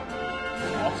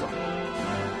 Awesome.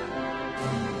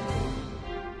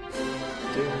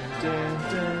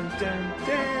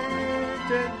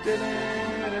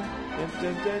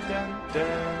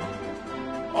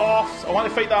 Oh, I want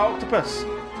to fight that octopus.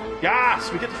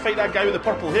 Yes, we get to fight that guy with the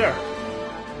purple hair.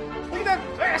 Look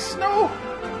at that snow!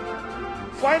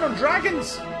 Flying on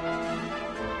dragons!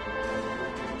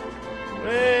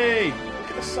 Hey! Look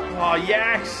at the sun. Oh,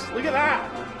 yes! Look at that!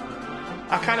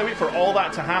 I can't wait for all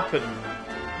that to happen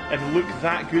and look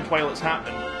that good while it's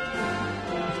happening.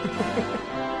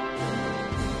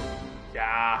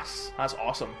 Yes! That's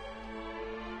awesome.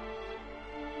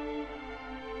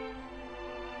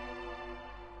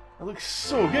 It looks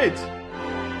so good!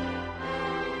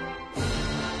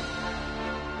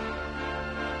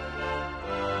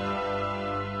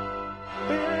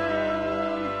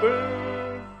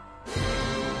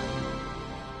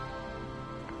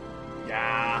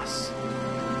 Yes.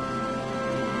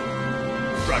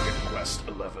 Dragon Quest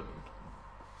 11.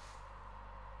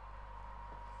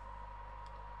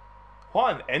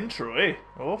 What an intro, eh?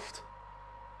 Oft.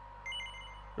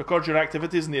 Record your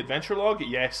activities in the adventure log?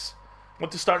 Yes.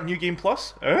 Want to start New Game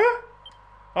Plus? Eh?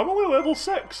 I'm only level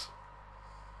 6.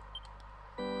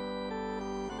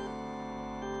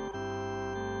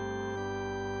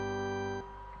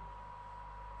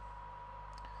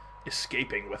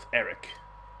 Escaping with Eric.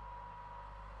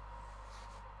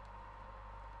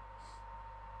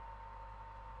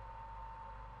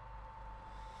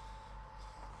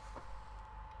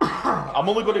 I'm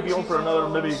only going to be on for another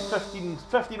maybe 15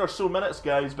 or so minutes,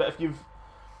 guys, but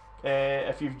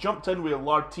if you've jumped in with a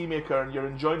large tea maker and you're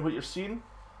enjoying what you're seeing,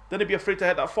 don't be afraid to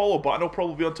hit that follow button. I'll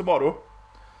probably be on tomorrow.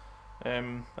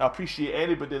 I appreciate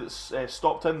anybody that's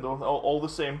stopped in though, all the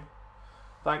same.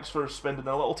 Thanks for spending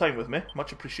a little time with me.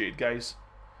 Much appreciated, guys.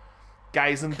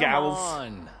 Guys and gals. Come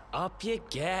on, up you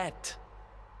get.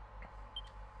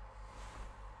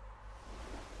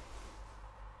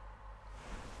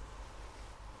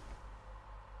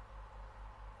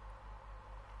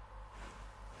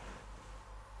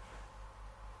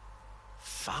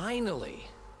 Finally.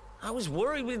 I was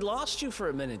worried we'd lost you for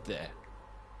a minute there.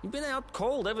 You've been out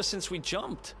cold ever since we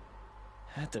jumped.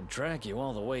 Had to drag you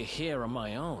all the way here on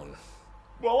my own.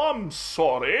 Well, I'm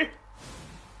sorry.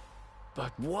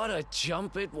 But what a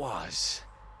jump it was.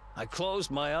 I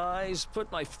closed my eyes,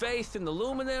 put my faith in the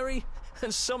luminary,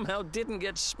 and somehow didn't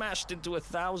get smashed into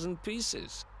 1,000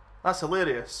 pieces. That's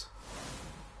hilarious.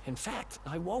 In fact,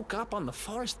 I woke up on the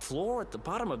forest floor at the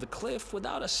bottom of the cliff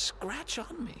without a scratch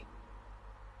on me.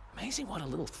 Amazing what a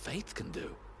little faith can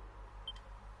do.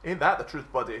 Ain't that the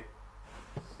truth, buddy?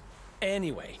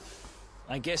 Anyway,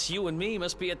 I guess you and me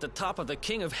must be at the top of the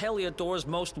King of Heliodor's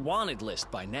most wanted list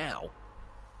by now.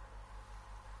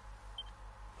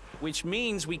 Which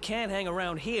means we can't hang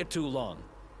around here too long.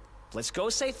 Let's go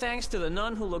say thanks to the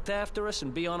nun who looked after us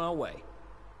and be on our way.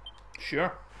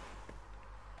 Sure.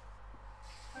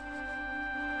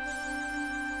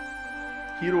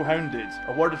 Hero hounded,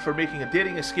 awarded for making a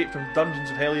daring escape from the dungeons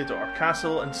of Heliodor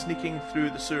Castle and sneaking through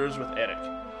the sewers with Eric.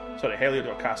 Sorry,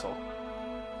 Heliodor Castle.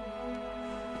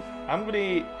 I'm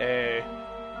gonna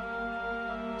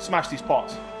smash these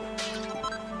pots.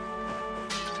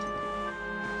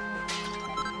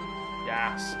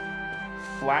 Yes.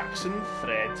 Flaxen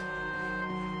thread.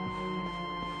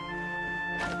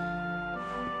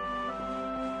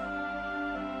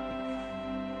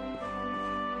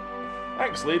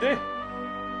 Thanks, lady.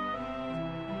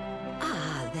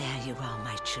 Ah, there you are,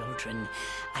 my children.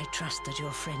 I trust that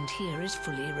your friend here is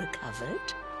fully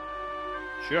recovered.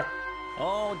 Sure.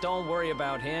 Oh, don't worry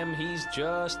about him. He's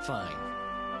just fine.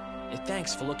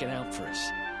 Thanks for looking out for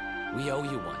us. We owe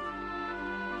you one.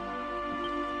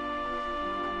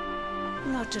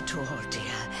 Not at all,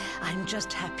 dear. I'm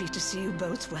just happy to see you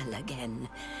both well again.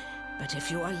 But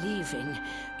if you are leaving,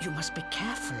 you must be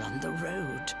careful on the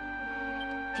road.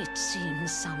 It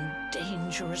seems some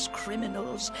dangerous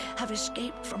criminals have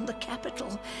escaped from the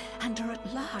capital and are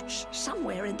at large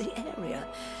somewhere in the area.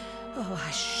 Oh,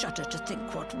 I shudder to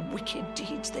think what wicked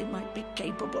deeds they might be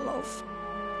capable of.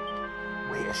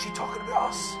 Wait, is she talking about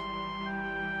us?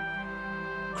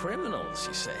 Criminals,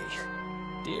 you say?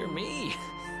 Dear me,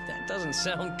 that doesn't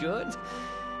sound good.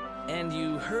 And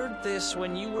you heard this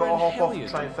when you were Gotta in hop off and Heliod.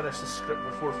 try and finish the script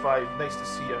before 5. Nice to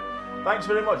see you. Thanks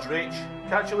very much, Rach.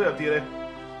 Catch you later, dearie.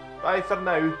 Bye for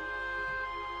now.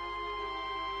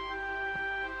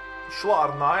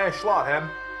 Slaughter now, slaughter him.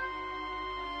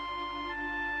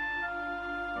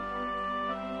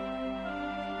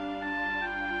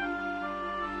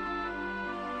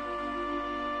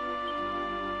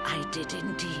 I did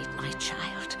indeed, my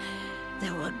child.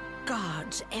 There were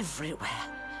guards everywhere.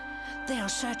 They are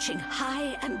searching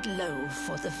high and low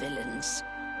for the villains.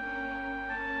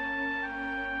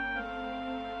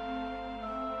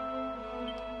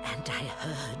 And I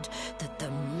heard that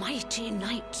the mighty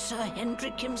knight Sir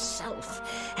Hendrik himself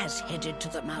has headed to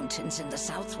the mountains in the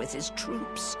south with his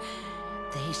troops.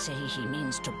 They say he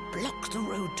means to block the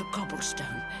road to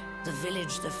Cobblestone, the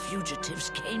village the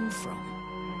fugitives came from.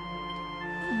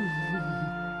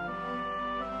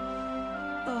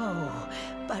 Oh,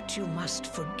 but you must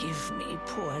forgive me,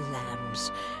 poor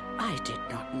lambs. I did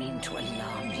not mean to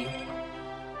alarm you.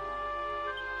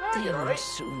 They will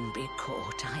soon be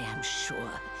caught, I am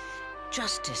sure.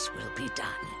 Justice will be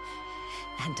done.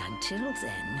 And until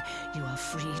then, you are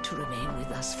free to remain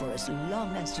with us for as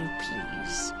long as you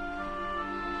please.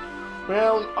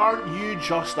 Well, aren't you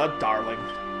just a darling?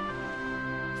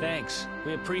 Thanks.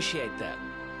 We appreciate that.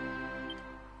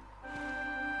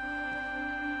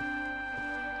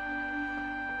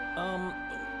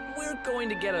 We're going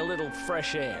to get a little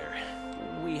fresh air.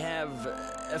 We have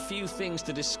a few things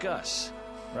to discuss,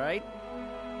 right?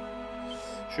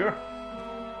 Sure.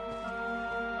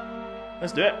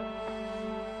 Let's do it.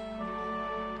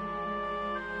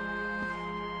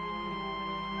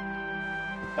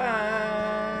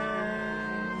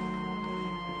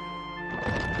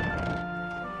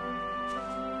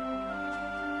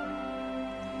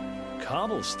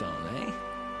 Cobblestone, eh?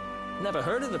 Never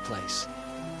heard of the place.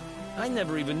 I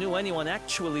never even knew anyone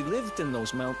actually lived in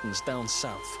those mountains down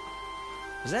south.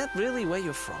 Is that really where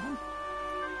you're from?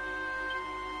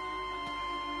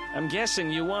 I'm guessing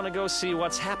you want to go see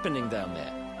what's happening down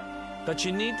there. But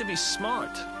you need to be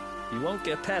smart. You won't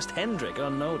get past Hendrik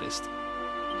unnoticed.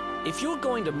 If you're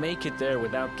going to make it there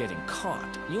without getting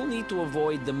caught, you'll need to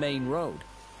avoid the main road.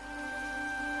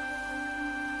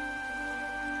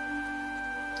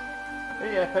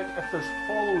 Hey Epic, if there's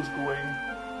follows going,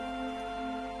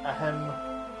 a him.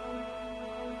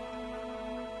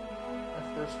 If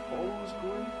there's follows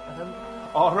going, a him.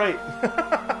 Alright.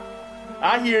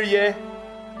 I hear ye.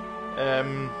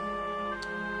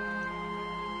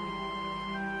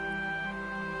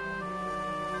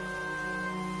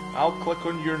 I'll click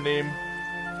on your name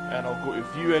and I'll go to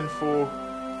view info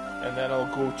and then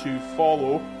I'll go to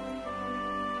follow.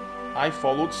 I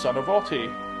followed Son of Otti.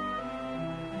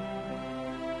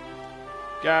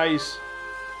 Guys,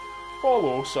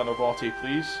 follow Son of Otti,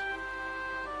 please.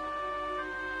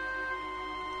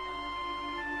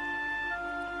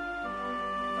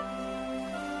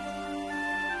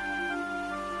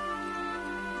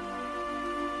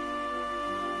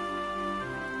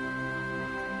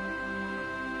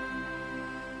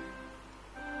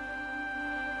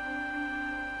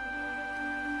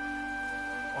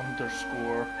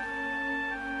 Underscore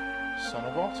Son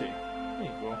of Otti. There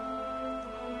you go.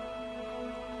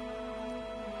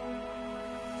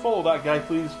 Follow that guy,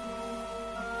 please.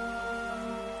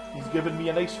 He's given me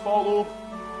a nice follow,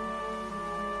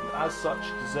 and as such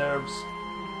deserves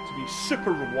to be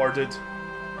super rewarded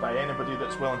by anybody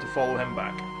that's willing to follow him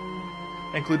back,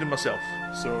 including myself.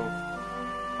 So,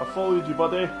 I followed you,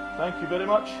 buddy. Thank you very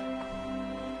much.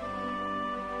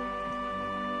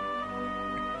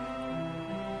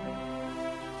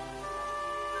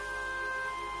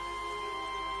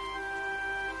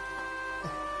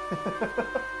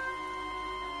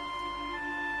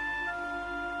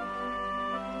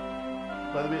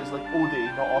 By the way, it's like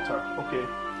Ode, not Otter. Okay,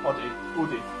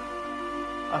 Ode.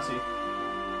 I see.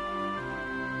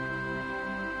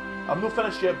 I'm not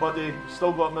finished yet, buddy.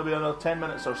 Still got maybe another 10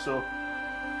 minutes or so.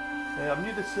 I'm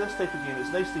new to this type of game.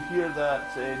 It's nice to hear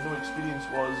that no experience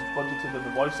was budgeted in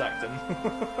the voice acting.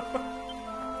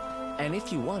 And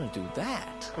if you want to do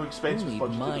that, No expense you was need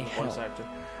budgeted my in the voice help. acting.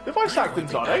 The voice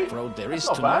acting's The alright. back road there is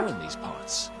That's to not know bad. in these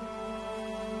parts.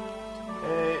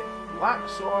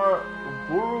 Laxor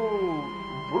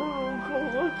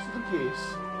Borosilicus.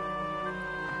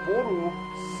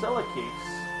 Borosilicus.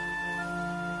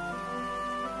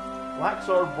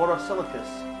 Laxor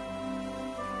Borosilicus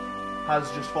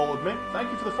has just followed me.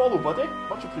 Thank you for the follow, buddy.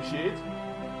 Much appreciated.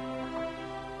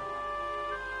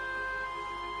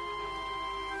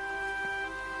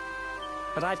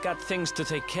 But I've got things to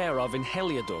take care of in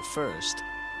Heliodor first.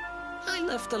 I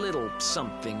left a little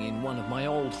something in one of my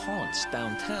old haunts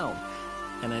downtown,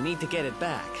 and I need to get it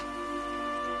back.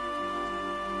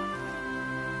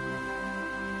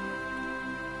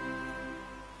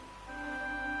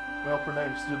 Well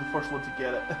pronounced. You're the first one to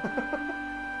get it.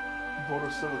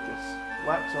 Borosilicus.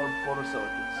 Laxor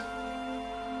Borosilicus.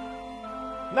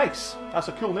 Nice. That's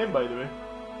a cool name, by the way.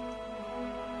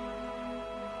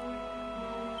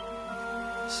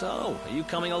 So, are you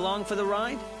coming along for the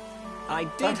ride? I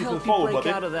did Thank you for help the follow, you break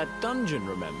buddy. out of that dungeon,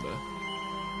 remember?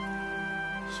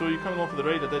 So you're coming along for the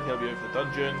ride? I did help you out of the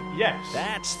dungeon. Yes.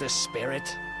 That's the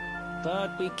spirit.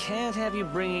 But we can't have you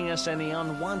bringing us any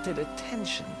unwanted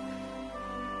attention.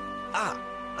 Ah,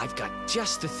 I've got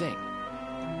just the thing.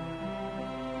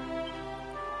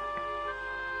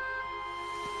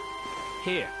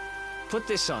 Here, put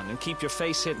this on and keep your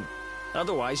face hidden.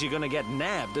 Otherwise, you're gonna get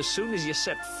nabbed as soon as you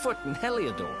set foot in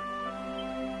Heliodor.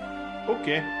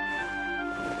 Okay.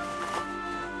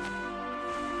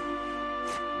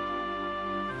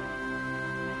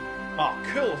 Oh,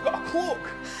 cool. I've got a cloak.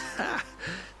 Ha!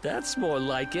 That's more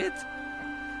like it.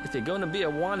 If you're gonna be a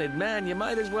wanted man, you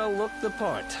might as well look the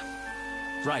part.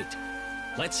 Right.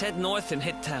 Let's head north and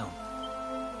hit town.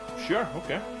 Sure,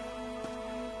 okay.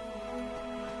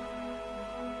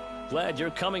 Glad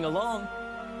you're coming along.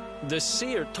 The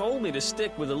seer told me to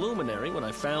stick with the luminary when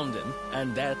I found him,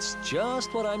 and that's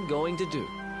just what I'm going to do.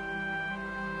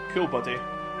 Cool, buddy.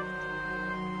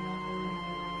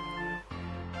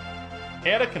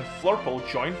 Eric and Flurple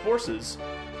join forces.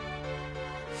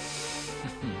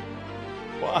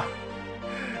 What?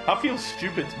 I feel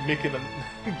stupid making them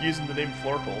using the name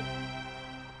Flurple.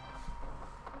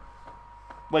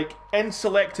 Like, in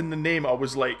selecting the name, I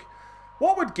was like,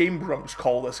 what would Game Grumps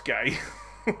call this guy?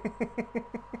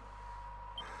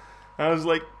 I was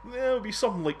like, it would be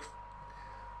something like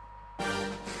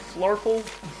Flurple.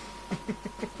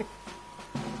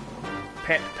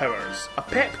 Pet powers. A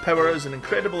pet power is an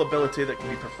incredible ability that can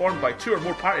be performed by 2 or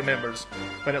more party members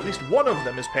when at least one of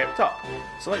them is pepped up.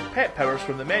 Select pet powers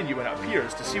from the menu when it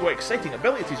appears to see what exciting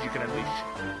abilities you can unleash.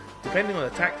 Depending on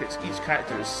the tactics each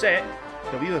character is set,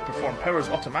 they'll either perform powers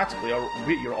automatically or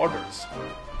wait your orders.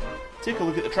 Take a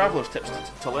look at the Traveller's Tips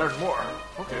to learn more.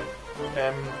 Okay.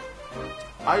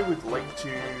 I would like to...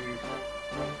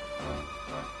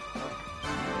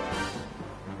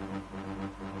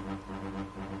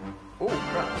 Oh,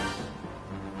 crap.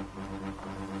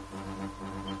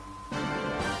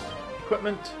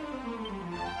 Equipment.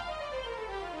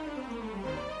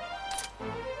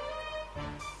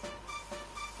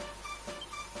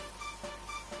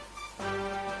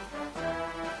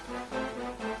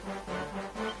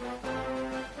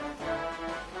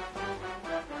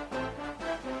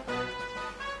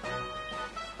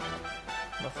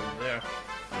 Nothing there.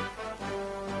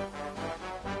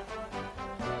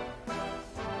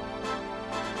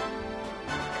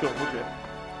 Cool, okay.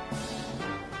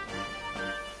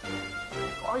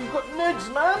 Oh, you got nudes,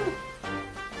 man!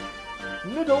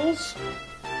 Noodles!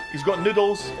 He's got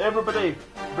noodles. Everybody!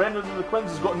 Brendan and the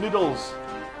Quins has got noodles.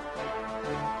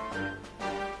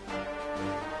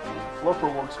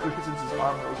 Flurper works great since his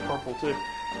armor was purple too.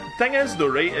 Thing is though,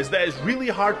 right, is that it's really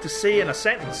hard to say in a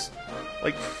sentence.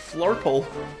 Like Flurple.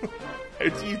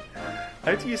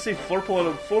 How do you say Flurple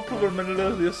in the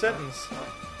middle of a sentence?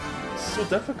 It's so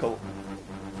difficult.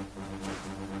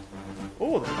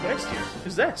 Oh, the quest here.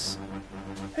 Who's this?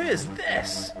 Who is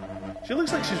this? She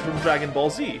looks like she's from Dragon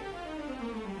Ball Z.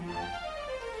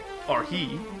 Or he.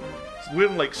 He's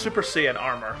wearing like Super Saiyan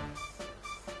armor.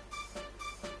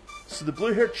 So the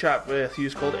blue-haired chap with you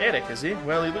is called Eric, is he?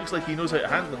 Well, he looks like he knows how to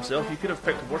handle himself. You could have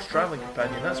picked a worse travelling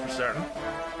companion, that's for certain.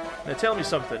 Now tell me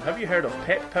something. Have you heard of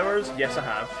pet powers? Yes, I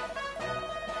have.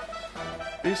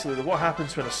 Basically, what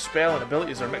happens when a spell and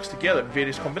abilities are mixed together in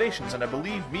various combinations, and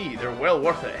believe me, they're well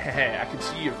worth it. Hehe, I can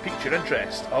see you've piqued your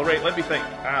interest. Alright, let me think.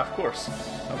 Of course.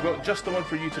 I've got just the one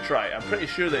for you to try. I'm pretty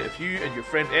sure that if you and your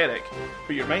friend Eric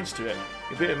put your minds to it,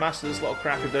 you'll be able to master this little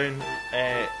cracker down,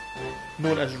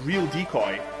 known as Real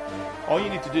Decoy. All you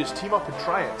need to do is team up and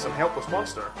try it, some helpless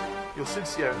monster. You'll soon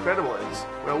see how incredible it is.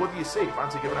 Well, what do you say?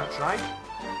 Fancy giving it a try?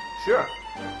 Sure.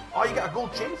 Oh, you got a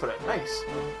gold chain for it. Nice.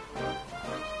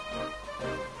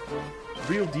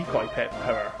 Real Decoy pep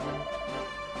power.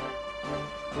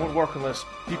 It won't work unless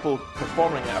people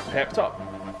performing it are pepped up.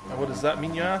 And what does that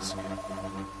mean, you ask?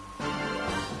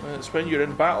 It's when you're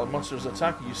in battle and monsters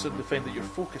attack you, you suddenly find that you're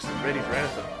focused and ready for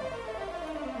anything.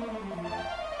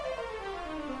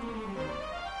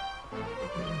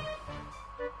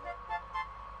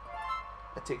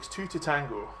 It takes two to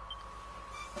tango.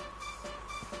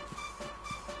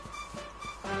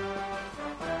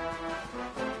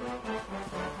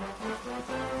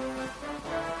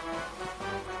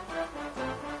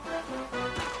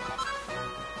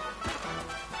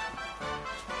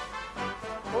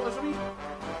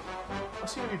 I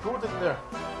see a wee board in there.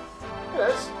 Here it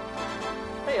is.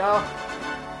 Hey, Al.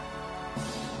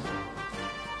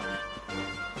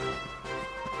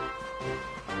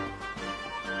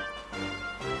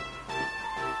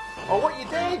 Oh, what you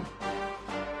doing?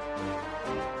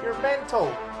 You're mental.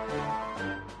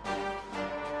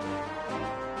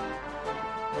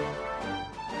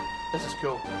 This is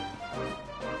cool.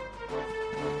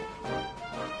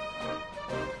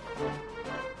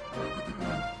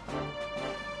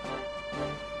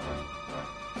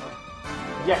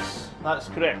 Yes, that's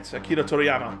correct. Akira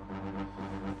Toriyama.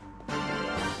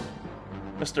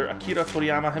 Mr. Akira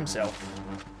Toriyama himself.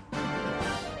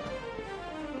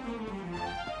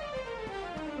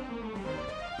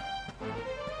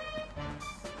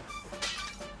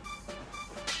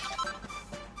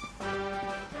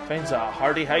 Finds a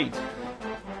hardy hide.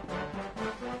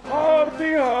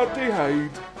 Hardy hide.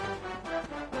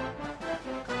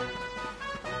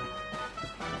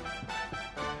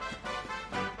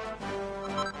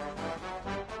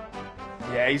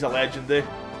 Yeah, he's a legend, eh?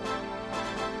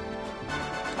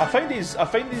 I find his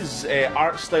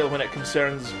art style when it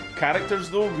concerns characters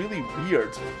though really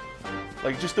weird.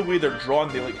 Like just the way they're drawn,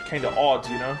 they look kind of odd,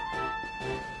 you know.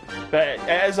 But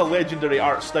it is a legendary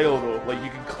art style though. Like you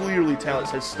can clearly tell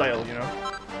it's his style, you know.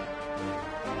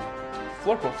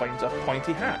 Flurple finds a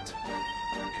pointy hat.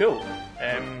 Cool.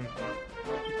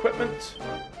 Equipment.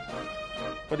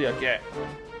 What do I get?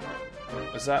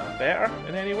 Is that better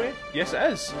in any way? Yes, it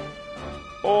is.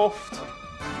 Oft.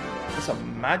 It's a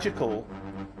magical.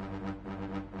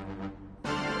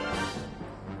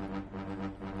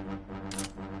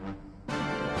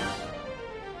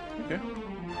 Okay.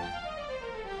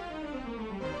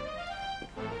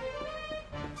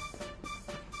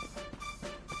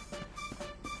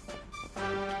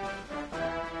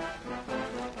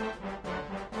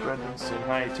 Brendan saying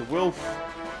hi to Wolf.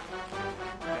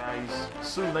 Guys,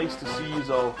 so nice to see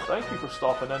you all. Thank you for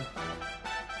stopping in.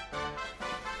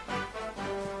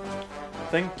 I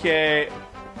think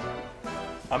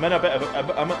I'm in a bit of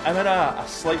I'm in a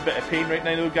slight bit of pain right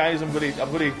now, though, guys. I'm going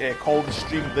to call the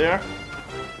stream there.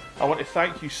 I want to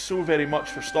thank you so very much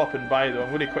for stopping by, though.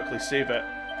 I'm going to quickly save it,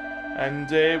 and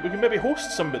we can maybe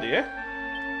host somebody, eh?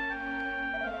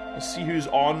 Let's see who's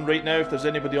on right now. If there's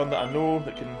anybody on that I know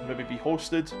that can maybe be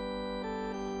hosted.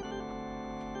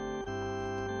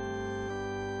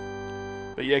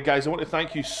 But yeah, guys, I want to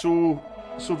thank you so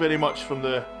very much from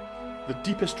the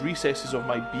deepest recesses of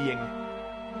my being.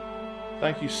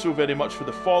 Thank you so very much for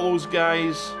the follows,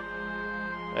 guys.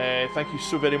 Thank you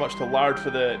so very much to Lard for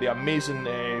the amazing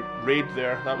raid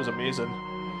there. That was amazing.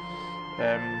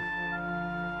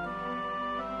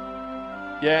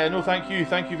 Yeah, no, thank you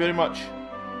very much.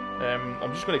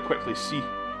 I'm just going to quickly see if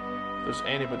there's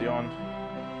anybody on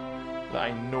that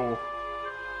I know.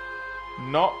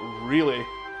 Not really.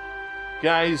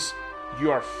 Guys,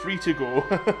 you are free to go.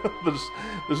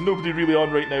 There's nobody really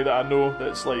on right now that I know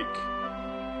that's like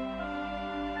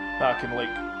that I can like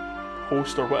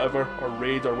host or whatever, or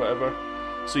raid or whatever.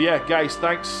 So yeah, guys,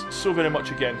 thanks so very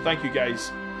much again. Thank you,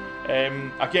 guys.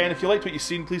 Again, if you liked what you've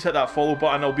seen, please hit that follow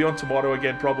button. I'll be on tomorrow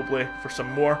again probably for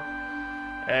some more.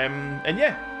 And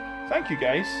yeah, thank you,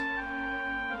 guys.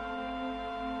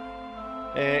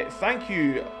 Thank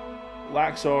you,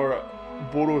 Laxor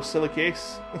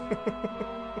Borosilicase.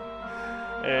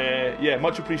 Yeah,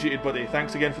 much appreciated, buddy.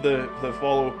 Thanks again for the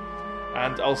follow,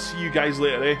 and I'll see you guys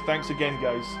later, eh? Thanks again,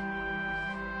 guys.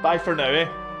 Bye for now, eh?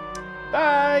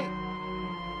 Bye!